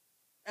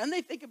 And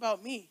they think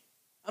about me.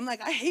 I'm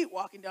like, I hate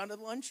walking down to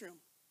the lunchroom.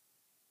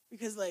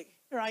 Because, like,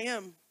 here I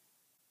am.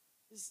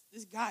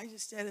 This guy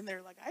just standing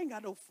there, like, I ain't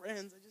got no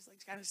friends. I just, like,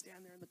 kind of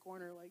stand there in the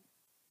corner, like.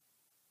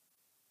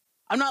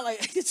 I'm not,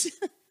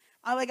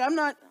 like, I'm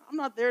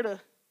not there to,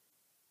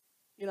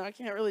 I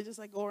can't really just,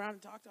 like, go around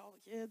and talk to all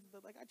the kids.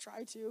 But, like, I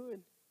try to.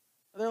 And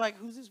they're like,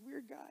 who's this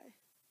weird guy?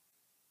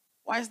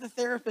 Why is the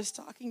therapist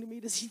talking to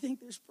me? Does he think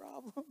there's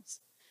problems?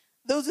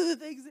 Those are the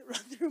things that run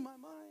through my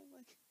mind.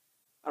 Like,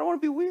 I don't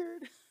want to be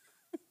weird,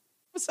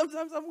 but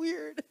sometimes I'm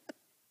weird.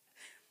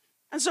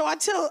 And so I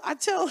tell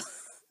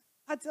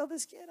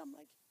this kid, I'm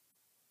like,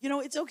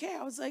 it's okay.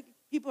 I was like,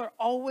 people are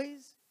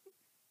always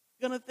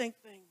going to think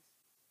things,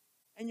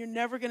 and you're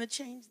never going to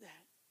change that.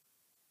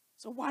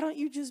 So why don't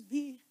you just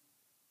be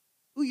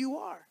who you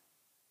are?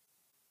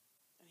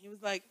 And he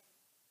was like,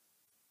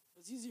 it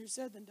was easier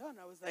said than done.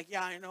 I was like,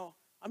 yeah, I know.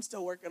 I'm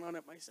still working on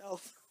it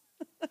myself.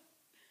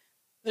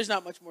 There's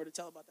not much more to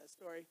tell about that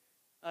story.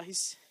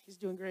 He's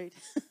doing great.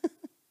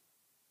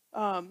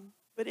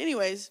 But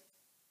anyways,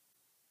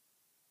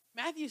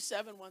 Matthew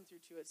 7, 1 through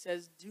 2, it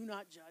says, do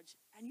not judge.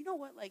 And you know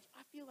what? Like,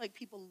 I feel like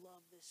people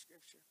love this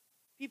scripture.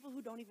 People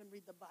who don't even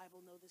read the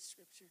Bible know this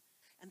scripture.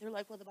 And they're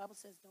like, well, the Bible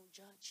says don't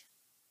judge.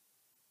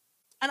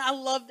 And I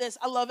love this.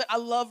 I love it. I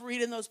love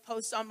reading those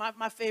posts on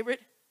my favorite,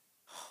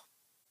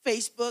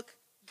 Facebook.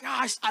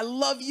 Gosh, I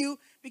love you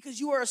because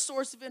you are a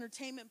source of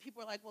entertainment.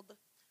 People are like, well, the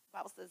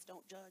Bible says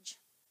don't judge.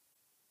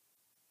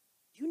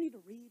 You need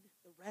to read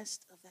the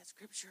rest of that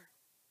scripture.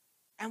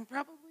 And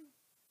probably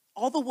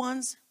all the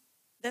ones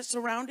that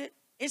surround it.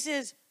 It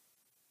says,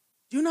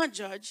 do not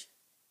judge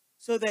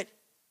so that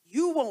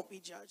you won't be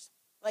judged.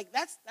 Like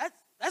that's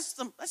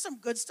some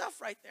good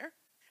stuff right there.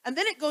 And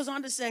then it goes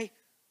on to say,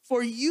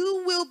 for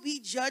you will be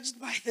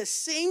judged by the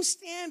same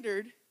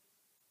standard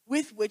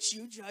with which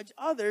you judge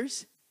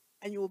others,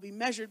 and you will be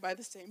measured by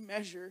the same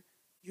measure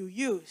you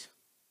use.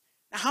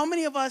 Now, how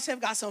many of us have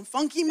got some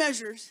funky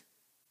measures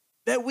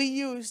that we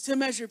use to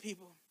measure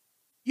people?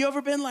 You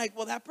ever been like,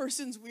 well, that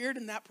person's weird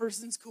and that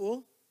person's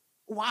cool?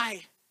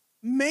 Why?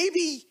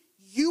 Maybe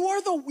you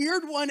are the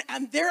weird one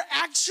and they're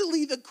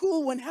actually the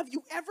cool one. Have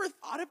you ever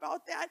thought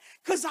about that?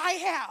 Because I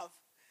have.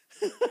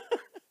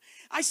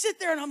 I sit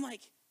there and I'm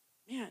like,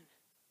 man,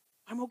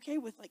 I'm okay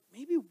with like,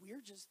 maybe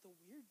we're just the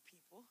weird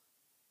people.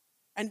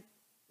 And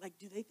like,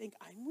 do they think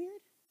I'm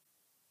weird?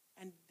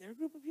 And their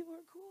group of people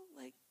are cool?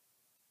 Like,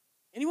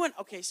 anyone?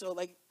 Okay, so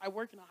like, I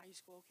work in a high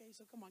school. Okay,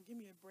 so come on, give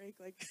me a break.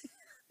 Like,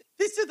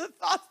 these are the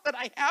thoughts that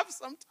I have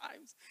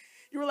sometimes.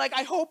 You were like,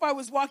 I hope I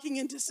was walking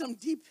into some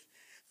deep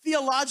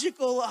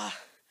theological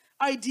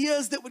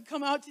ideas that would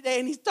come out today.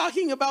 And he's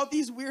talking about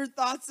these weird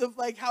thoughts of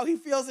like how he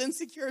feels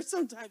insecure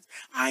sometimes.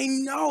 I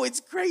know, it's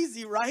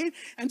crazy, right?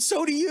 And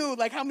so do you.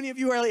 Like, how many of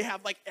you really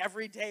have like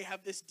every day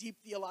have this deep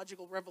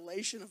theological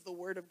revelation of the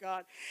Word of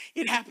God?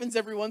 It happens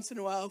every once in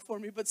a while for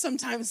me, but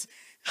sometimes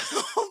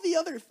all the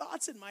other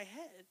thoughts in my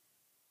head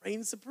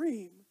reign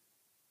supreme.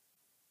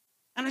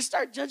 And I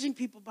start judging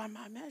people by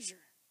my measure.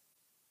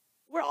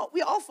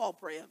 We all fall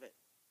prey of it.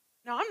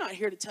 Now, I'm not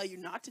here to tell you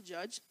not to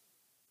judge.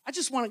 I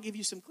just want to give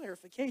you some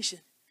clarification.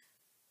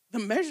 The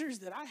measures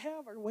that I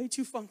have are way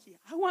too funky.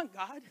 I want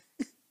God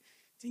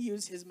to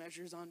use his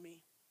measures on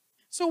me.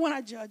 So when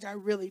I judge, I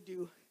really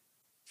do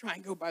try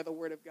and go by the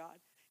Word of God.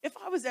 If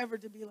I was ever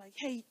to be like,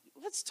 hey,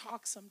 let's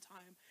talk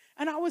sometime,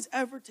 and I was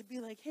ever to be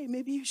like, hey,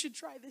 maybe you should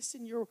try this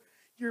in your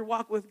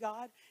walk with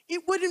God,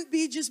 it wouldn't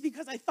be just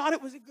because I thought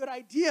it was a good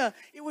idea.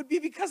 It would be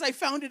because I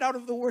found it out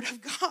of the Word of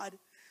God.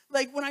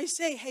 Like when I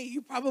say, hey,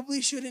 you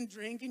probably shouldn't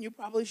drink and you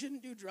probably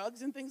shouldn't do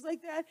drugs and things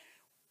like that,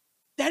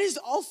 that is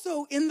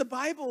also in the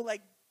Bible.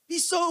 Like, be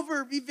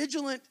sober, be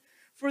vigilant,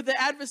 for the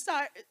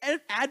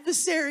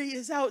adversary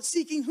is out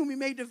seeking whom he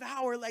may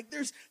devour. Like,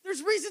 there's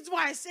reasons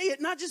why I say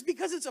it, not just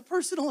because it's a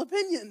personal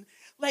opinion.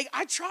 Like,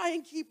 I try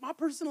and keep my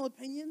personal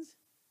opinions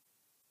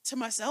to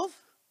myself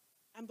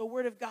and the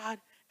Word of God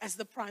as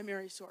the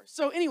primary source.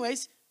 So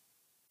anyways,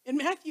 in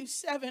Matthew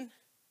 7,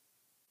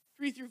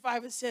 3 through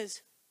 5, it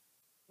says,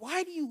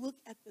 why do you look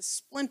at the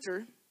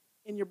splinter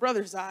in your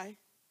brother's eye,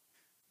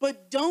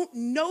 but don't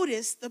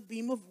notice the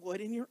beam of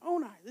wood in your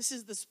own eye? This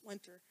is the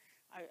splinter.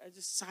 I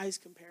just size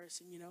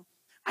comparison,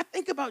 I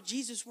think about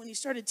Jesus when he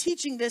started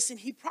teaching this, and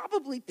he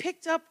probably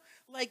picked up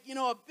like,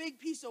 a big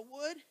piece of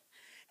wood.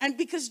 And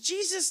because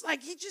Jesus,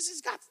 like,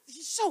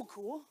 he's so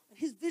cool. And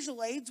his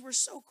visual aids were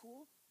so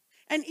cool.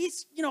 And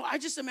I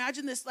just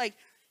imagine this, like,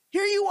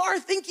 Here you are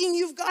thinking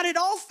you've got it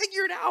all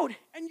figured out,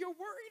 and you're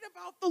worried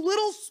about the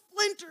little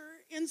splinter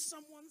in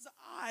someone's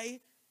eye,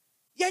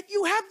 yet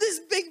you have this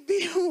big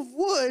beam of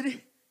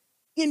wood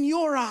in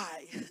your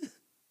eye.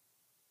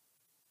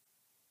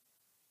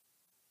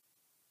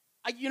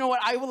 You know what?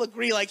 I will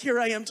agree. Like, here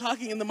I am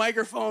talking in the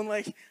microphone,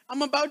 like,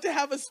 I'm about to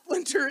have a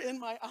splinter in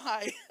my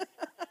eye.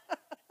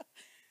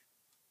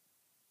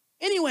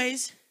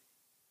 Anyways,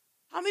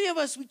 how many of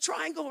us, we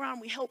try and go around,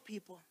 we help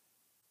people?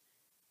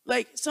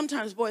 Like,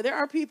 sometimes, boy, there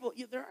are people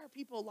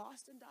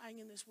lost and dying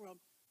in this world.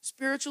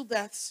 Spiritual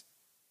deaths.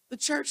 The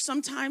church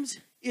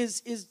sometimes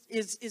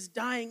is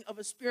dying of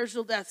a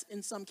spiritual death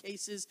in some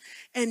cases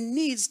and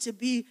needs to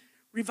be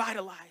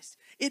revitalized.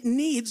 It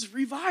needs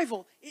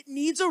revival. It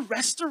needs a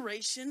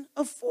restoration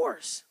of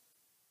force.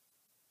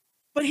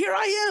 But here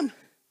I am.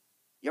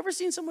 You ever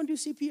seen someone do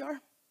CPR?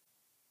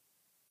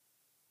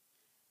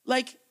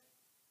 Like,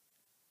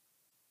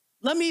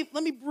 let me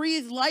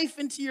breathe life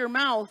into your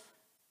mouth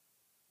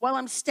while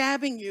I'm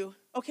stabbing you,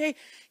 okay?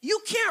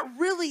 You can't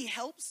really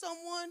help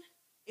someone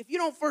if you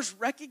don't first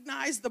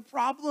recognize the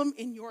problem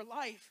in your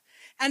life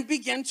and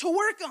begin to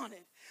work on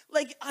it.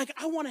 Like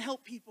I want to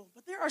help people,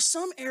 but there are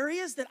some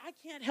areas that I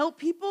can't help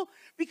people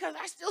because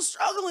I still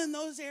struggle in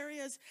those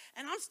areas,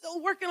 and I'm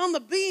still working on the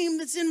beam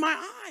that's in my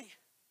eye.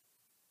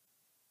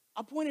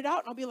 I'll point it out,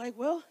 and I'll be like,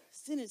 well,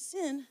 sin is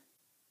sin,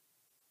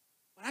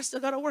 but I still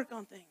got to work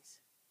on things.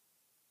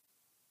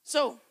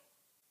 So,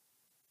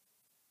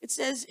 it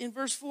says in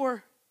verse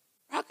 4,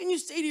 how can you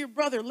say to your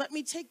brother, let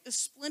me take the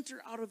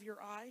splinter out of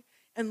your eye,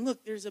 and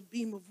look, there's a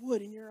beam of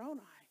wood in your own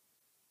eye?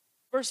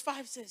 Verse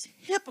 5 says,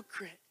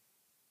 hypocrite.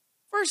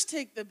 First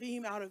take the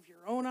beam out of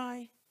your own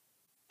eye,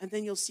 and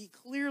then you'll see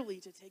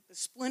clearly to take the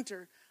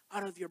splinter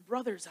out of your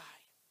brother's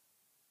eye.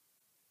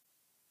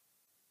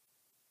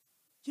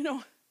 You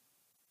know,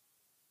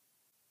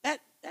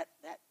 that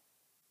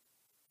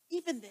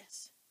even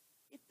this,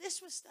 if this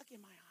was stuck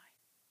in my eye,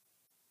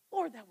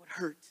 Lord, that would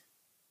hurt.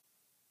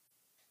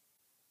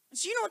 And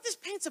so you know what? This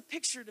paints a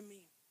picture to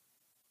me.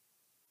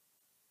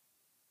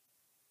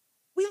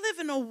 We live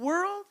in a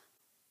world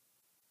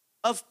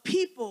of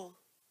people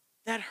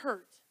that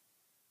hurt.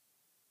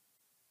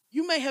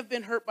 You may have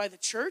been hurt by the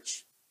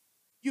church.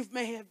 You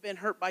may have been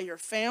hurt by your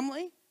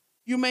family.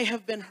 You may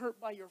have been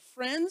hurt by your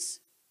friends.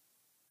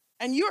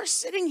 And you're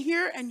sitting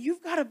here and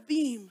you've got a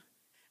beam.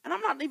 And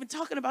I'm not even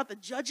talking about the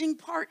judging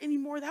part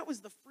anymore. That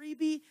was the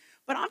freebie.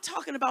 But I'm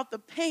talking about the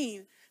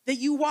pain that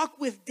you walk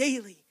with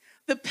daily.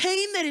 The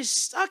pain that is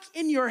stuck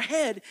in your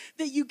head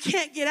that you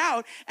can't get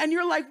out. And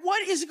you're like,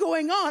 what is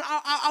going on?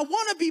 I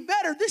want to be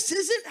better. This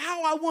isn't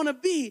how I want to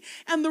be.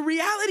 And the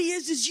reality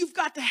is you've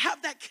got to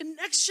have that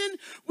connection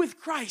with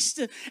Christ.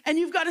 And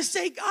you've got to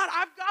say, God,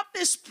 I've got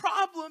this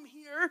problem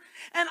here,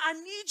 and I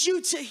need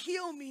you to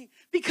heal me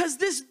because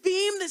this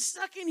beam that's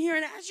stuck in here.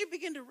 And as you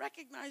begin to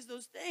recognize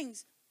those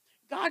things,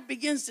 God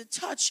begins to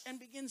touch and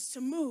begins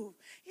to move.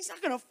 He's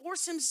not going to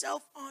force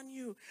himself on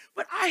you.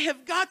 But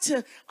I've got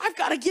to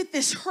get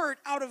this hurt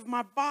out of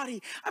my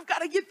body. I've got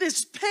to get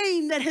this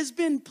pain that has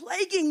been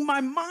plaguing my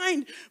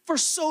mind for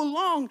so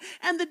long.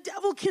 And the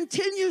devil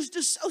continues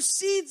to sow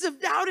seeds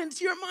of doubt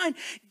into your mind.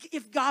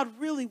 If God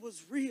really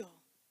was real,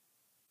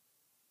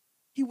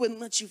 he wouldn't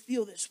let you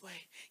feel this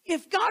way.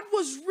 If God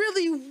was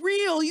really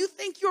real, you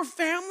think your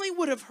family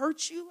would have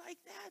hurt you like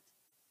that?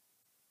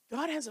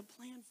 God has a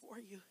plan for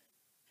you.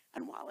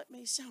 And while it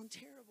may sound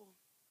terrible,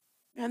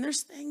 man,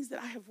 there's things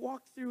that I have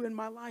walked through in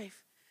my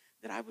life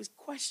that I was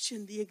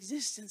questioning the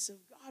existence of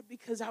God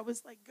because I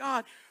was like,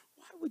 God,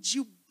 why would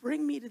you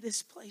bring me to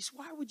this place?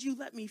 Why would you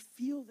let me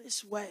feel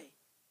this way?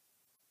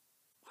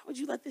 Why would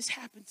you let this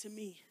happen to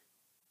me?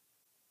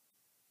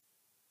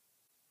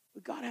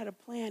 But God had a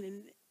plan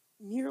in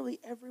nearly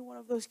every one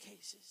of those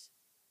cases.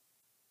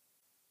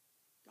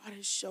 God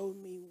has shown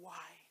me why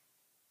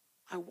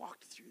I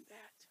walked through that.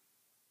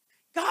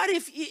 God,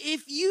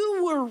 if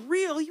you were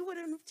real, you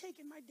wouldn't have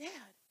taken my dad.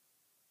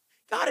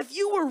 God, if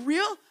you were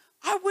real,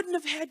 I wouldn't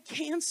have had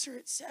cancer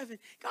at 7.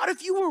 God,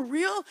 if you were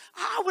real,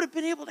 I would have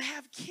been able to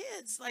have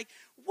kids. Like,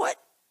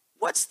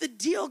 what's the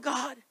deal,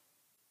 God?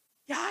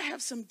 Yeah, I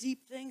have some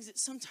deep things that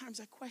sometimes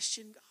I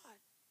question God.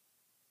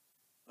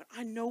 But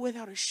I know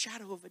without a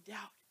shadow of a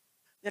doubt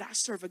that I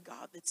serve a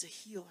God that's a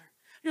healer.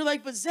 You're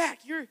like, but Zach,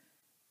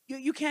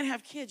 you can't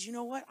have kids. You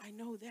know what? I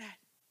know that.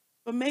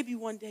 But maybe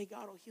one day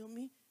God will heal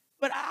me.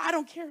 But I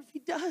don't care if he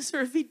does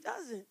or if he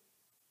doesn't.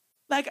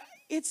 Like,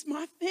 it's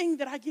my thing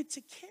that I get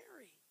to carry.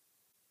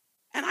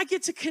 And I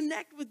get to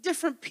connect with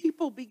different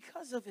people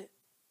because of it.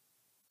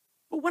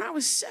 But when I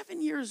was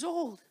 7 years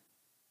old,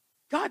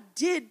 God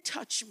did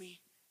touch me.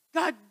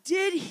 God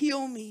did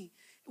heal me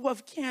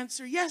of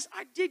cancer. Yes,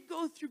 I did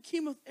go through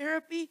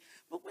chemotherapy,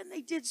 but when they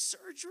did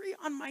surgery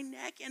on my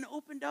neck and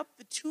opened up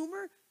the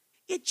tumor,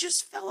 it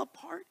just fell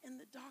apart in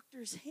the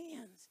doctor's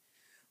hands.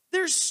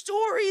 There's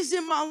stories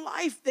in my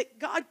life that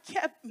God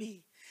kept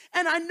me.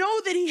 And I know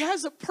that he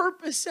has a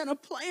purpose and a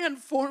plan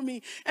for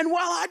me. And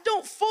while I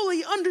don't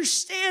fully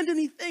understand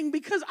anything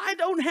because I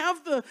don't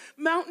have the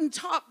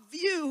mountaintop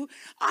view,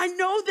 I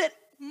know that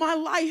my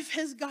life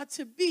has got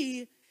to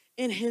be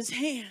in his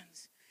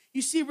hands.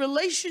 You see,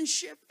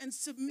 relationship and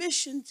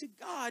submission to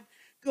God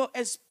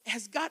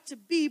has got to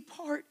be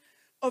part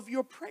of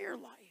your prayer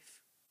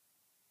life.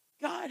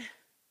 God,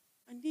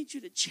 I need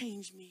you to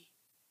change me.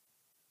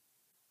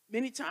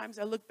 Many times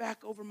I look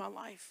back over my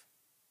life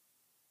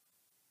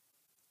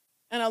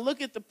and I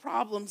look at the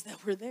problems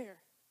that were there.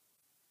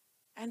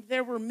 And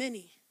there were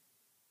many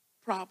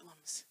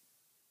problems.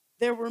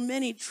 There were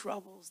many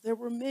troubles. There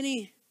were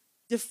many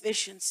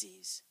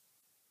deficiencies.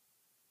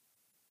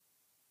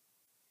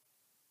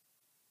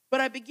 But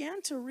I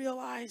began to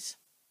realize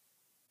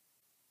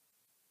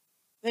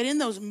that in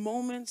those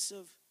moments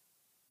of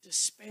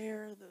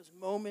despair, those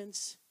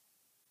moments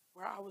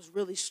where I was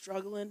really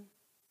struggling,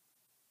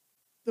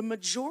 the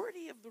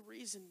majority of the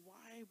reason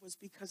why was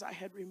because I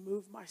had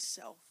removed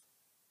myself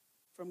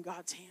from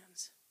God's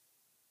hands.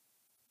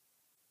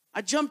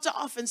 I jumped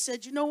off and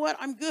said, you know what?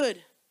 I'm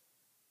good.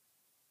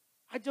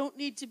 I don't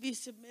need to be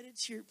submitted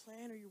to your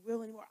plan or your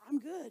will anymore. I'm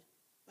good.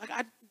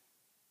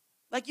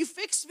 Like you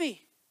fixed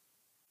me.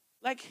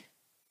 Like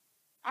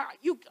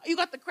you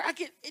got the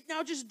crack. It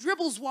now just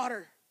dribbles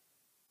water.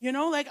 You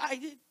know, like I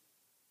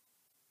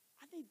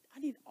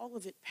need all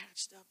of it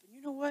patched up. And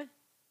you know what?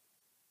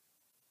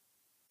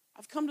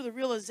 I've come to the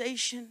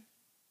realization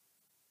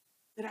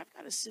that I've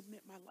got to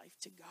submit my life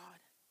to God.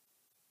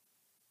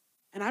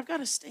 And I've got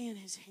to stay in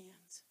his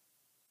hands.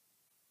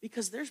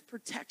 Because there's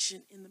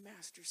protection in the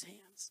master's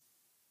hands.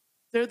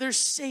 There's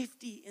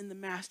safety in the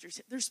master's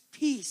hands. There's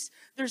peace.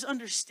 There's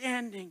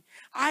understanding.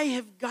 I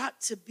have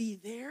got to be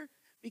there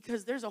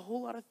because there's a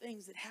whole lot of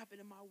things that happen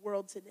in my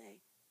world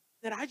today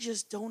that I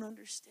just don't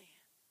understand.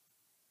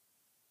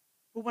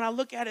 But when I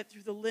look at it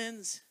through the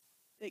lens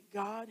that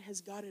God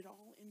has got it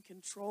all in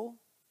control,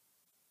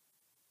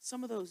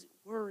 some of those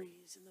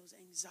worries and those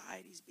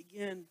anxieties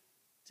begin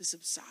to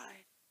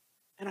subside.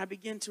 And I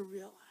begin to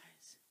realize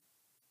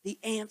the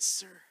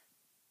answer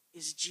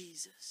is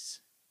Jesus.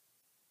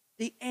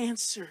 The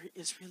answer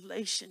is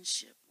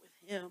relationship with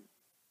him.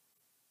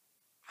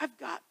 I've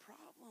got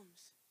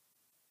problems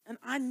and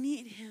I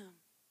need him.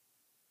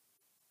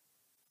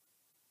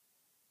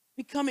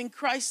 Becoming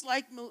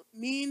Christ-like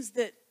means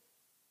that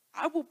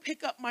I will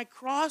pick up my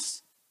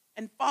cross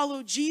and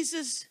follow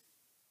Jesus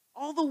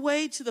all the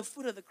way to the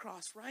foot of the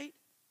cross, right?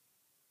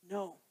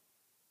 No.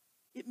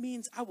 It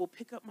means I will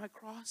pick up my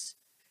cross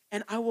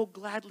and I will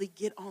gladly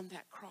get on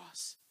that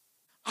cross.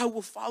 I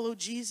will follow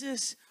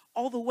Jesus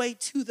all the way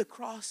to the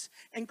cross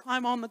and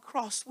climb on the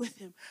cross with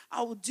him.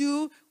 I will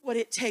do what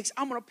it takes.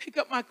 I'm going to pick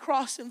up my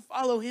cross and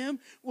follow him.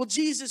 Well,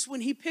 Jesus, when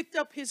he picked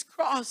up his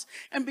cross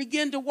and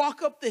began to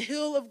walk up the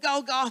hill of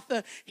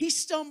Golgotha, he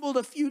stumbled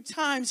a few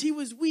times. He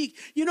was weak.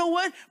 You know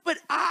what? But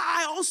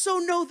I also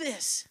know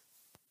this.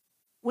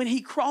 When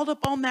he crawled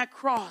up on that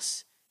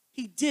cross,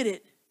 he did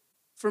it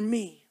for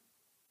me.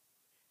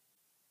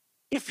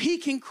 If he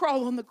can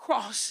crawl on the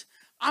cross,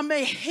 I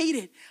may hate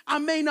it. I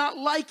may not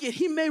like it.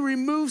 He may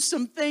remove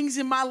some things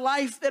in my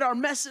life that are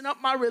messing up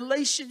my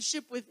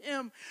relationship with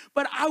him.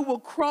 But I will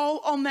crawl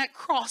on that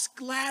cross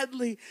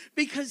gladly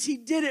because he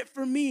did it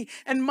for me.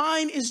 And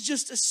mine is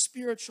just a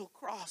spiritual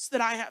cross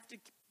that I have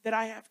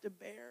to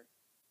bear.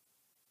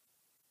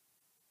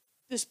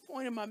 This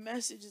point in my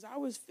message, as I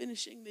was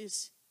finishing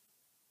this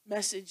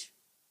message,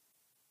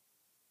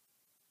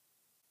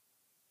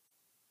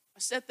 I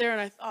sat there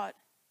and I thought,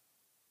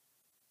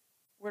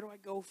 where do I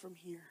go from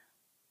here?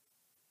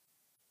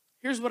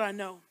 Here's what I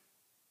know.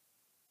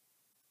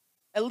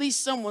 At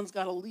least someone's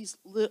got a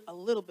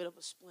little bit of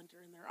a splinter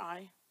in their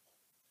eye.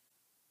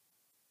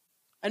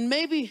 And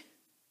maybe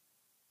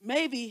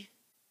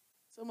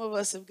some of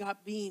us have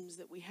got beams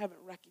that we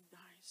haven't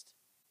recognized.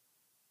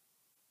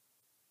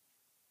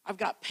 I've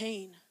got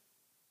pain.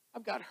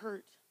 I've got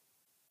hurt.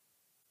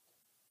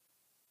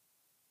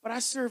 But I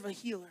serve a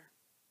healer.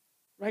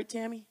 Right,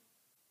 Tammy?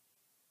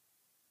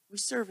 We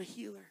serve a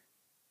healer.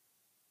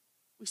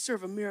 We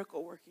serve a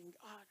miracle-working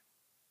God.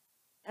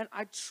 And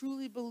I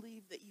truly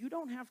believe that you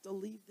don't have to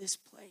leave this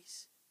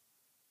place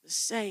the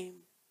same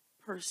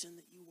person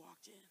that you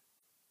walked in.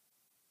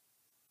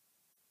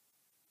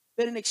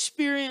 That an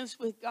experience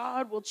with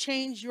God will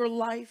change your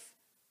life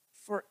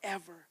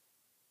forever.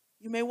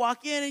 You may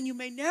walk in and you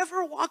may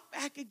never walk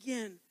back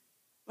again,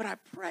 but I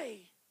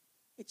pray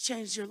it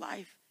changed your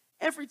life.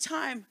 Every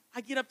time I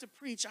get up to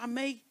preach,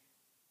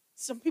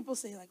 some people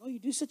say like, oh, you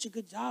do such a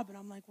good job. And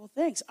I'm like, well,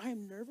 thanks. I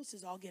am nervous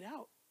as all get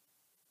out.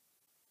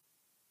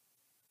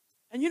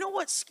 And you know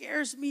what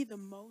scares me the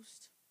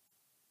most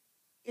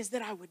is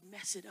that I would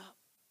mess it up.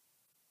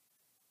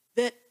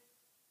 That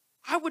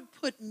I would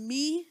put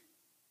me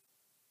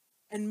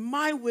and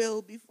my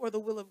will before the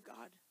will of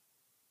God.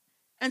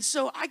 And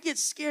so I get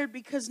scared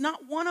because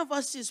not one of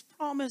us is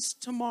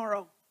promised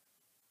tomorrow.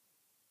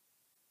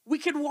 We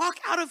could walk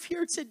out of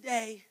here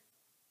today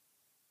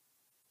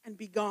and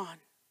be gone.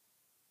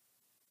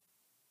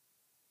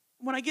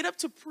 When I get up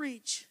to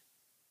preach,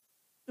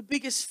 the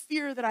biggest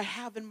fear that I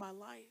have in my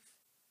life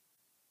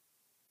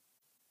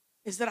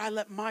is that I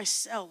let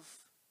myself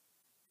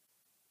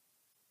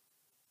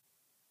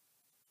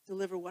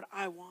deliver what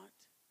I want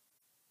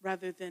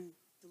rather than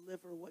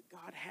deliver what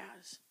God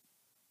has.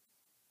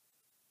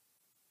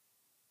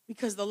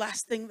 Because the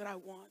last thing that I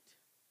want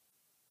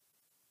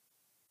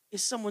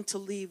is someone to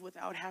leave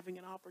without having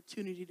an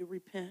opportunity to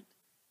repent,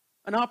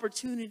 an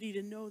opportunity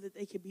to know that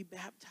they can be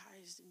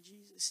baptized in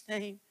Jesus'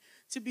 name,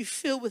 to be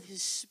filled with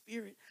his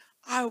Spirit.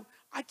 I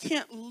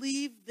can't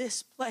leave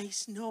this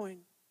place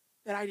knowing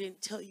that I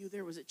didn't tell you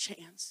there was a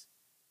chance.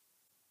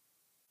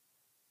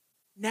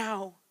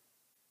 Now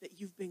that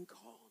you've been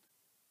called,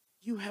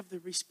 you have the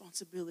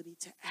responsibility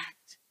to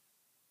act.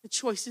 The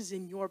choice is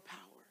in your power.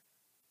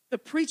 The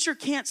preacher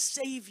can't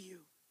save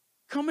you.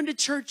 Coming to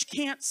church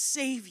can't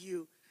save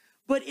you,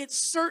 but it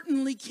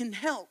certainly can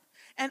help.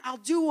 And I'll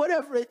do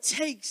whatever it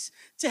takes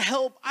to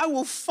help. I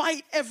will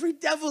fight every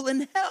devil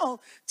in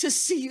hell to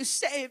see you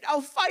saved.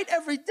 I'll fight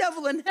every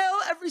devil in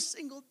hell every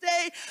single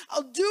day.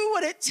 I'll do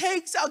what it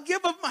takes. I'll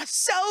give of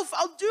myself.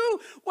 I'll do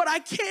what I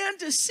can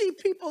to see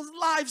people's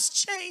lives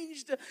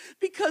changed,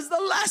 because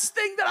the last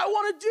thing that I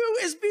want to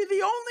do is be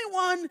the only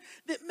one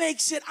that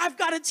makes it. I've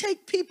got to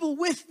take people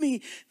with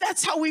me.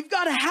 That's how we've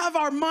got to have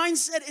our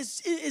mindset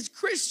as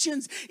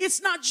Christians.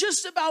 It's not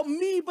just about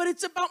me, but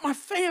it's about my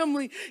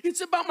family. It's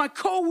about my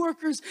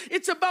coworkers.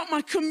 It's about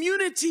my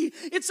community.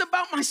 It's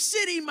about my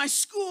city, my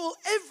school,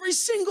 every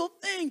single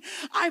thing.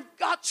 I've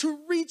got to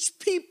reach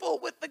people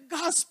with the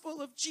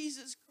gospel of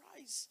Jesus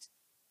Christ.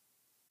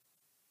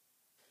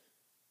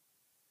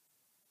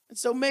 And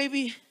so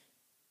maybe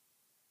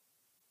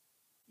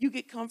you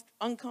get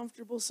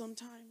uncomfortable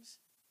sometimes.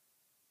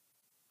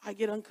 I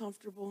get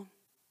uncomfortable.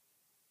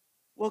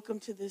 Welcome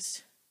to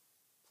this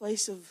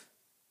place of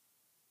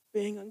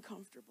being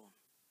uncomfortable.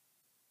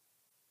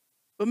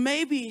 But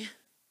maybe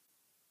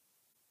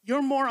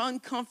you're more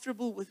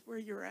uncomfortable with where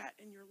you're at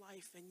in your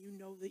life, and you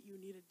know that you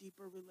need a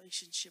deeper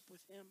relationship with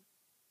him.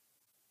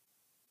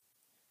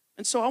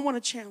 And so I want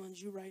to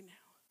challenge you right now.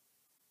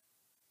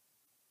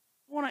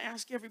 I want to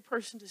ask every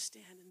person to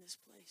stand in this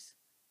place.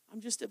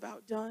 I'm just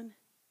about done.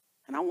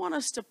 And I want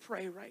us to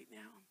pray right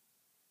now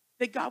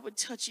that God would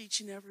touch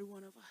each and every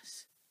one of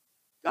us.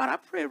 God, I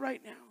pray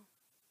right now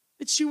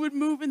that you would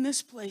move in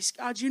this place.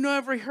 God, you know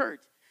every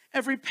hurt,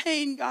 every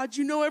pain, God.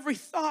 You know every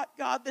thought,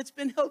 God, that's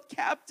been held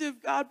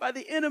captive, God, by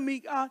the enemy,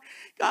 God.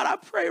 God, I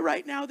pray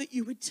right now that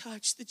you would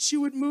touch, that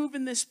you would move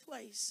in this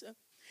place.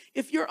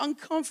 If you're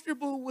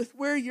uncomfortable with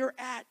where you're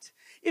at,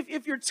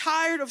 if you're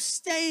tired of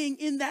staying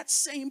in that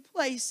same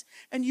place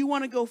and you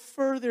want to go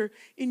further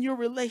in your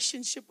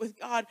relationship with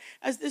God,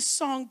 as this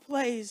song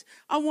plays,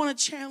 I want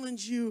to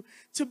challenge you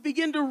to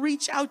begin to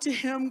reach out to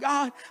him.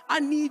 God,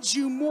 I need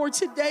you more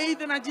today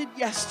than I did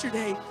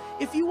yesterday.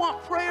 If you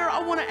want prayer,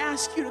 I want to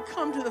ask you to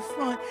come to the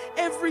front.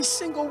 Every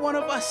single one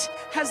of us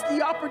has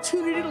the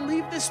opportunity to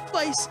leave this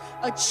place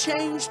a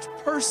changed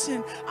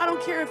person. I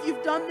don't care if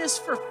you've done this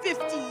for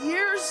 50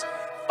 years,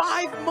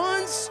 5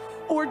 months,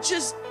 or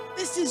just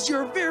this is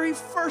your very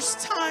first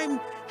time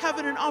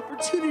having an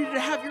opportunity to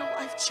have your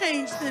life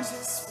changed, then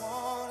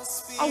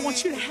I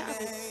want you to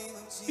have it,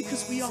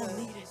 because we all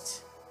need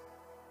it.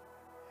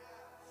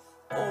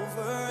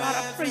 God,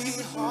 I pray you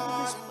would move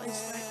in this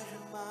place right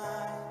now.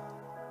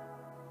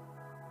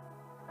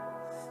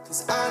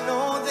 'Cause I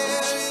know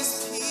there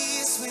is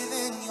peace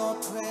within your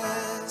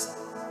presence.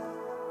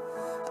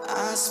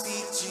 I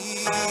speak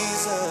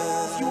Jesus.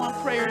 If you want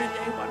prayer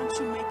today, why don't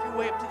you make your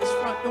way up to this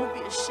front? Don't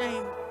be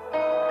ashamed.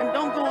 And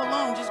don't go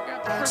alone. Just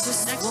grab the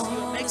person next to you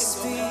and make him go.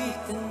 Speak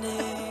the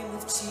name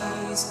of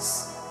Jesus.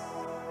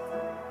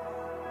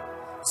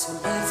 So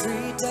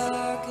every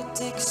dark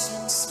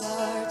addiction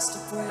starts to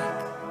break.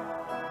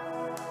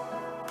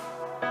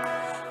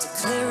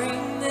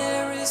 Declaring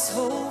there is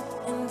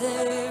hope and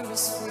there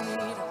is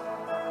freedom.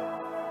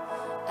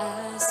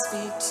 I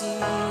speak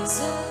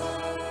Jesus.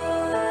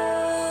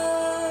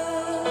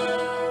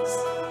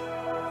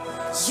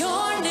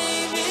 Your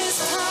name is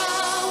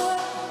power.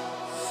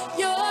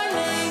 Your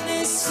name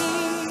is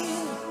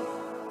healing.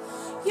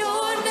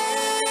 Your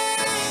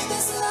name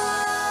is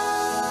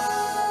life.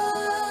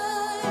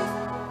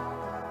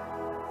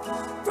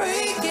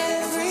 Break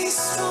every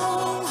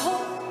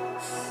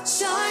stronghold.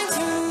 Shine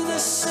through the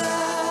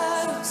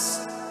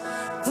shadows.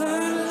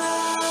 Burn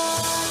like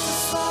a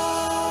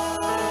fire.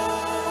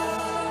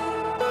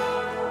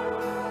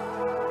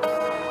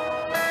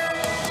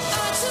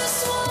 I just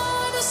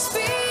want to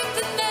speak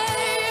the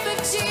name of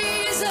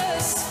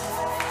Jesus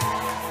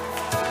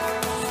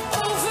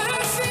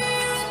over fear.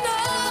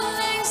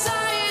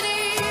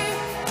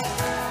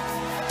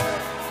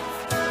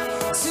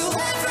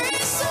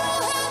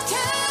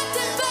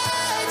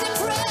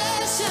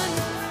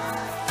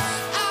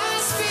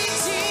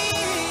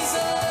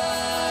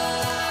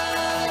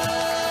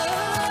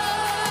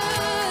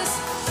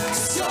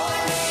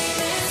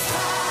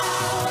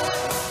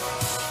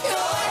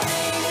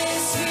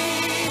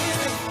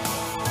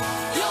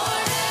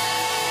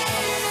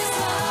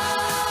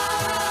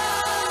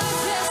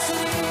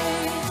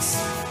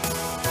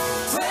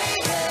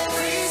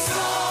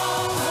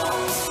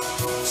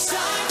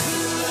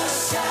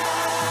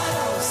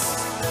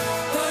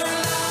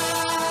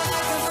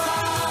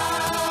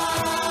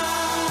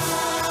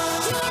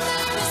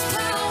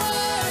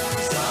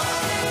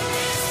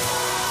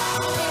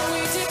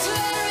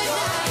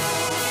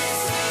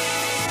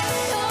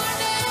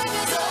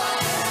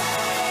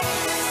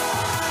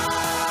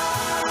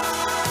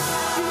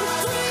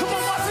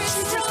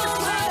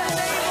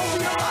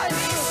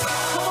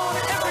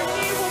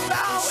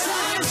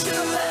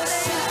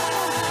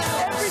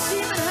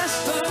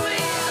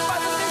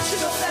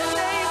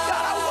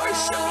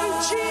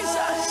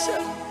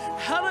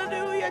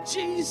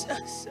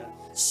 Jesus. I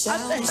Shout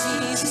thank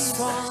you, Jesus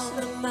from Jesus.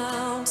 the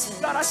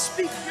mountain. God, I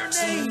speak your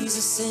name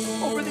Jesus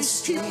in over the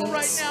these people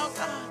right streets. now,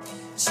 God.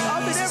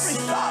 God, that every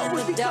thought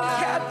would become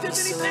captive,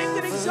 anything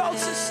that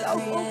exalts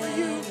itself over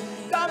you.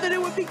 God, that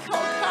it would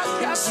become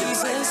captive right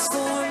Jesus now.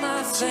 for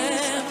my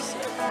family.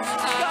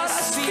 God,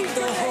 I speak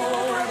your name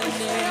over every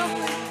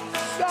family.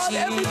 God,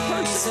 every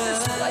person in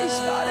this place,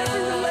 God,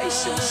 every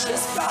relationship,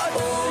 God,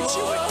 that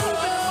you would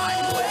move in a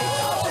mighty way.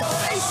 God, that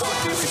faith would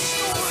be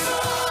restored.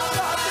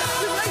 God, that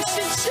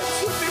relationships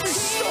would be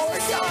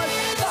restored. God,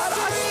 God,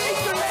 I speak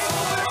your name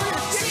over every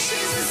addiction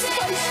in this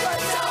place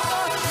right now.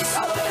 God,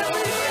 God, that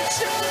every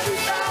addiction would be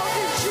bound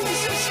in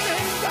Jesus'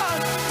 name. God,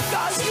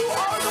 God, you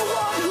are the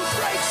one who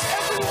breaks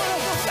every one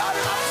of them. God,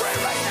 and I pray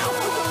right now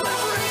for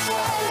deliverance.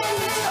 God, that you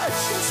would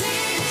touch in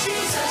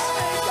Jesus'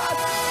 name. God,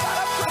 God,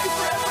 I pray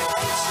for every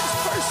anxious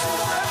person,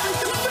 for every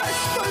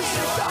depressed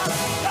person. God,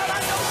 God, I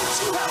know that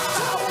you have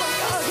power.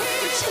 God,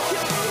 that you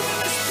can move in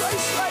this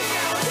place right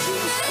now,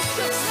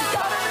 Jesus.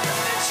 God, in the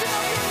mention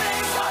of your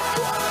name, God,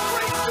 you are the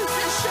great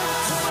physician,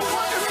 the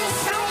wonderful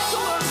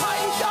counselor,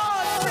 mighty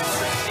God, Prince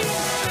of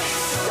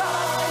Peace. God,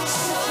 I thank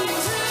you,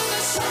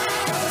 Jesus.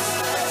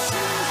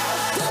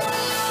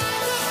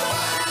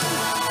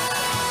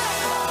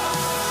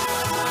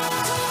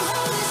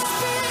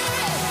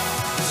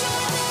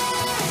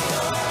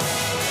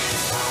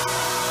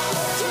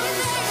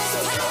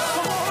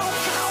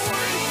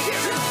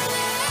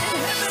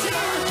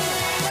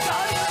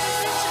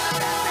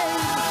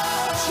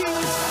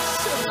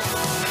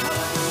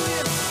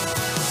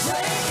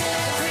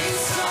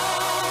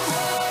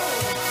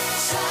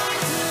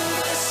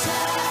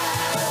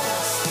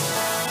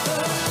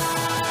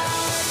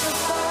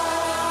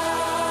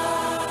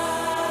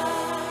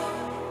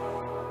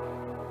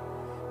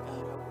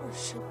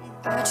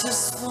 I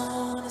just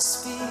want to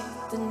speak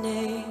the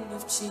name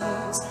of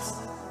Jesus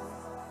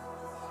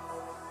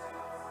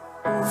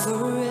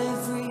over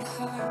every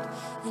heart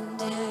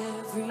and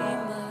every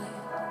mind.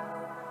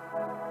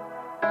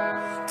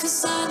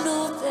 'Cause I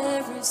know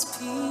there is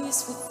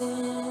peace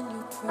within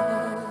your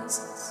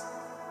presence.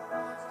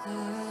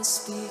 I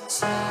speak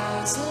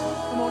Jesus.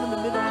 Come on, in the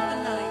middle of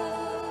the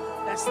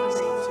night, that's the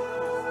name to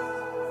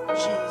call.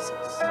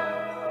 Jesus.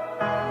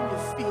 When you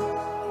feel it,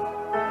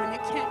 when you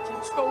can't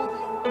control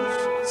the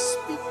emotion,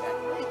 speak that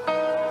name.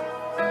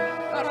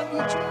 God, I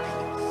need your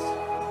peace.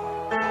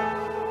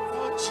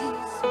 Oh,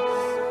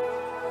 Jesus.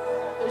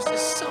 There's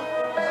just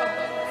something about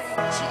that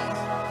name,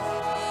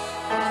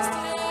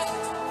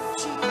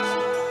 Jesus.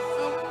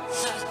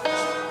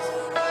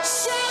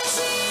 Shout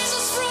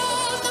Jesus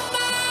from the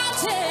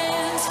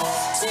mountains,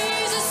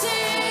 Jesus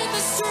in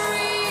the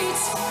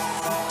streets,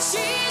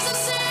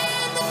 Jesus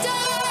in the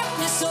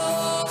darkness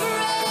over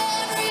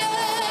every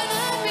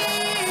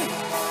enemy,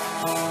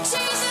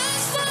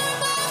 Jesus for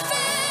my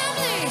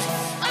family.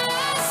 I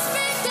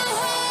speak the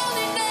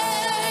holy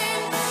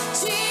name,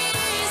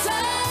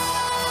 Jesus.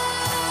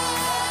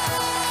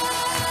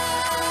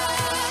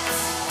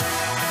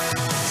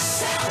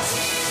 Shout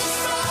Jesus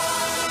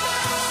from the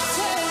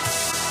mountains,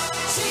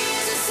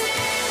 Jesus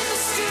in the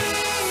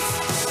streets,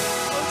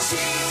 oh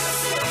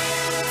Jesus in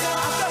the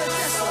I've got a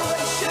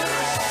desperation in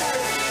my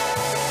spirit.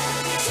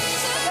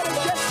 I've got a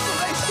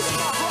desperation in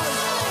my heart.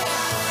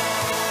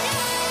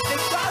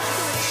 That God's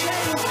going to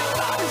change, that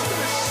God is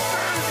going to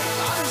stir, that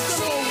God is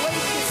going to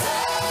awaken.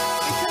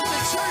 Because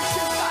the church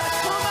has got to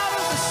come out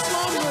of the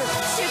slumber.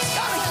 It's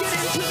got to get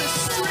into the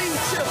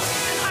streets.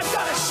 And I've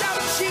got to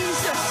shout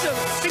Jesus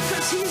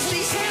because he's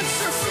the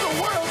answer for the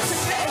world.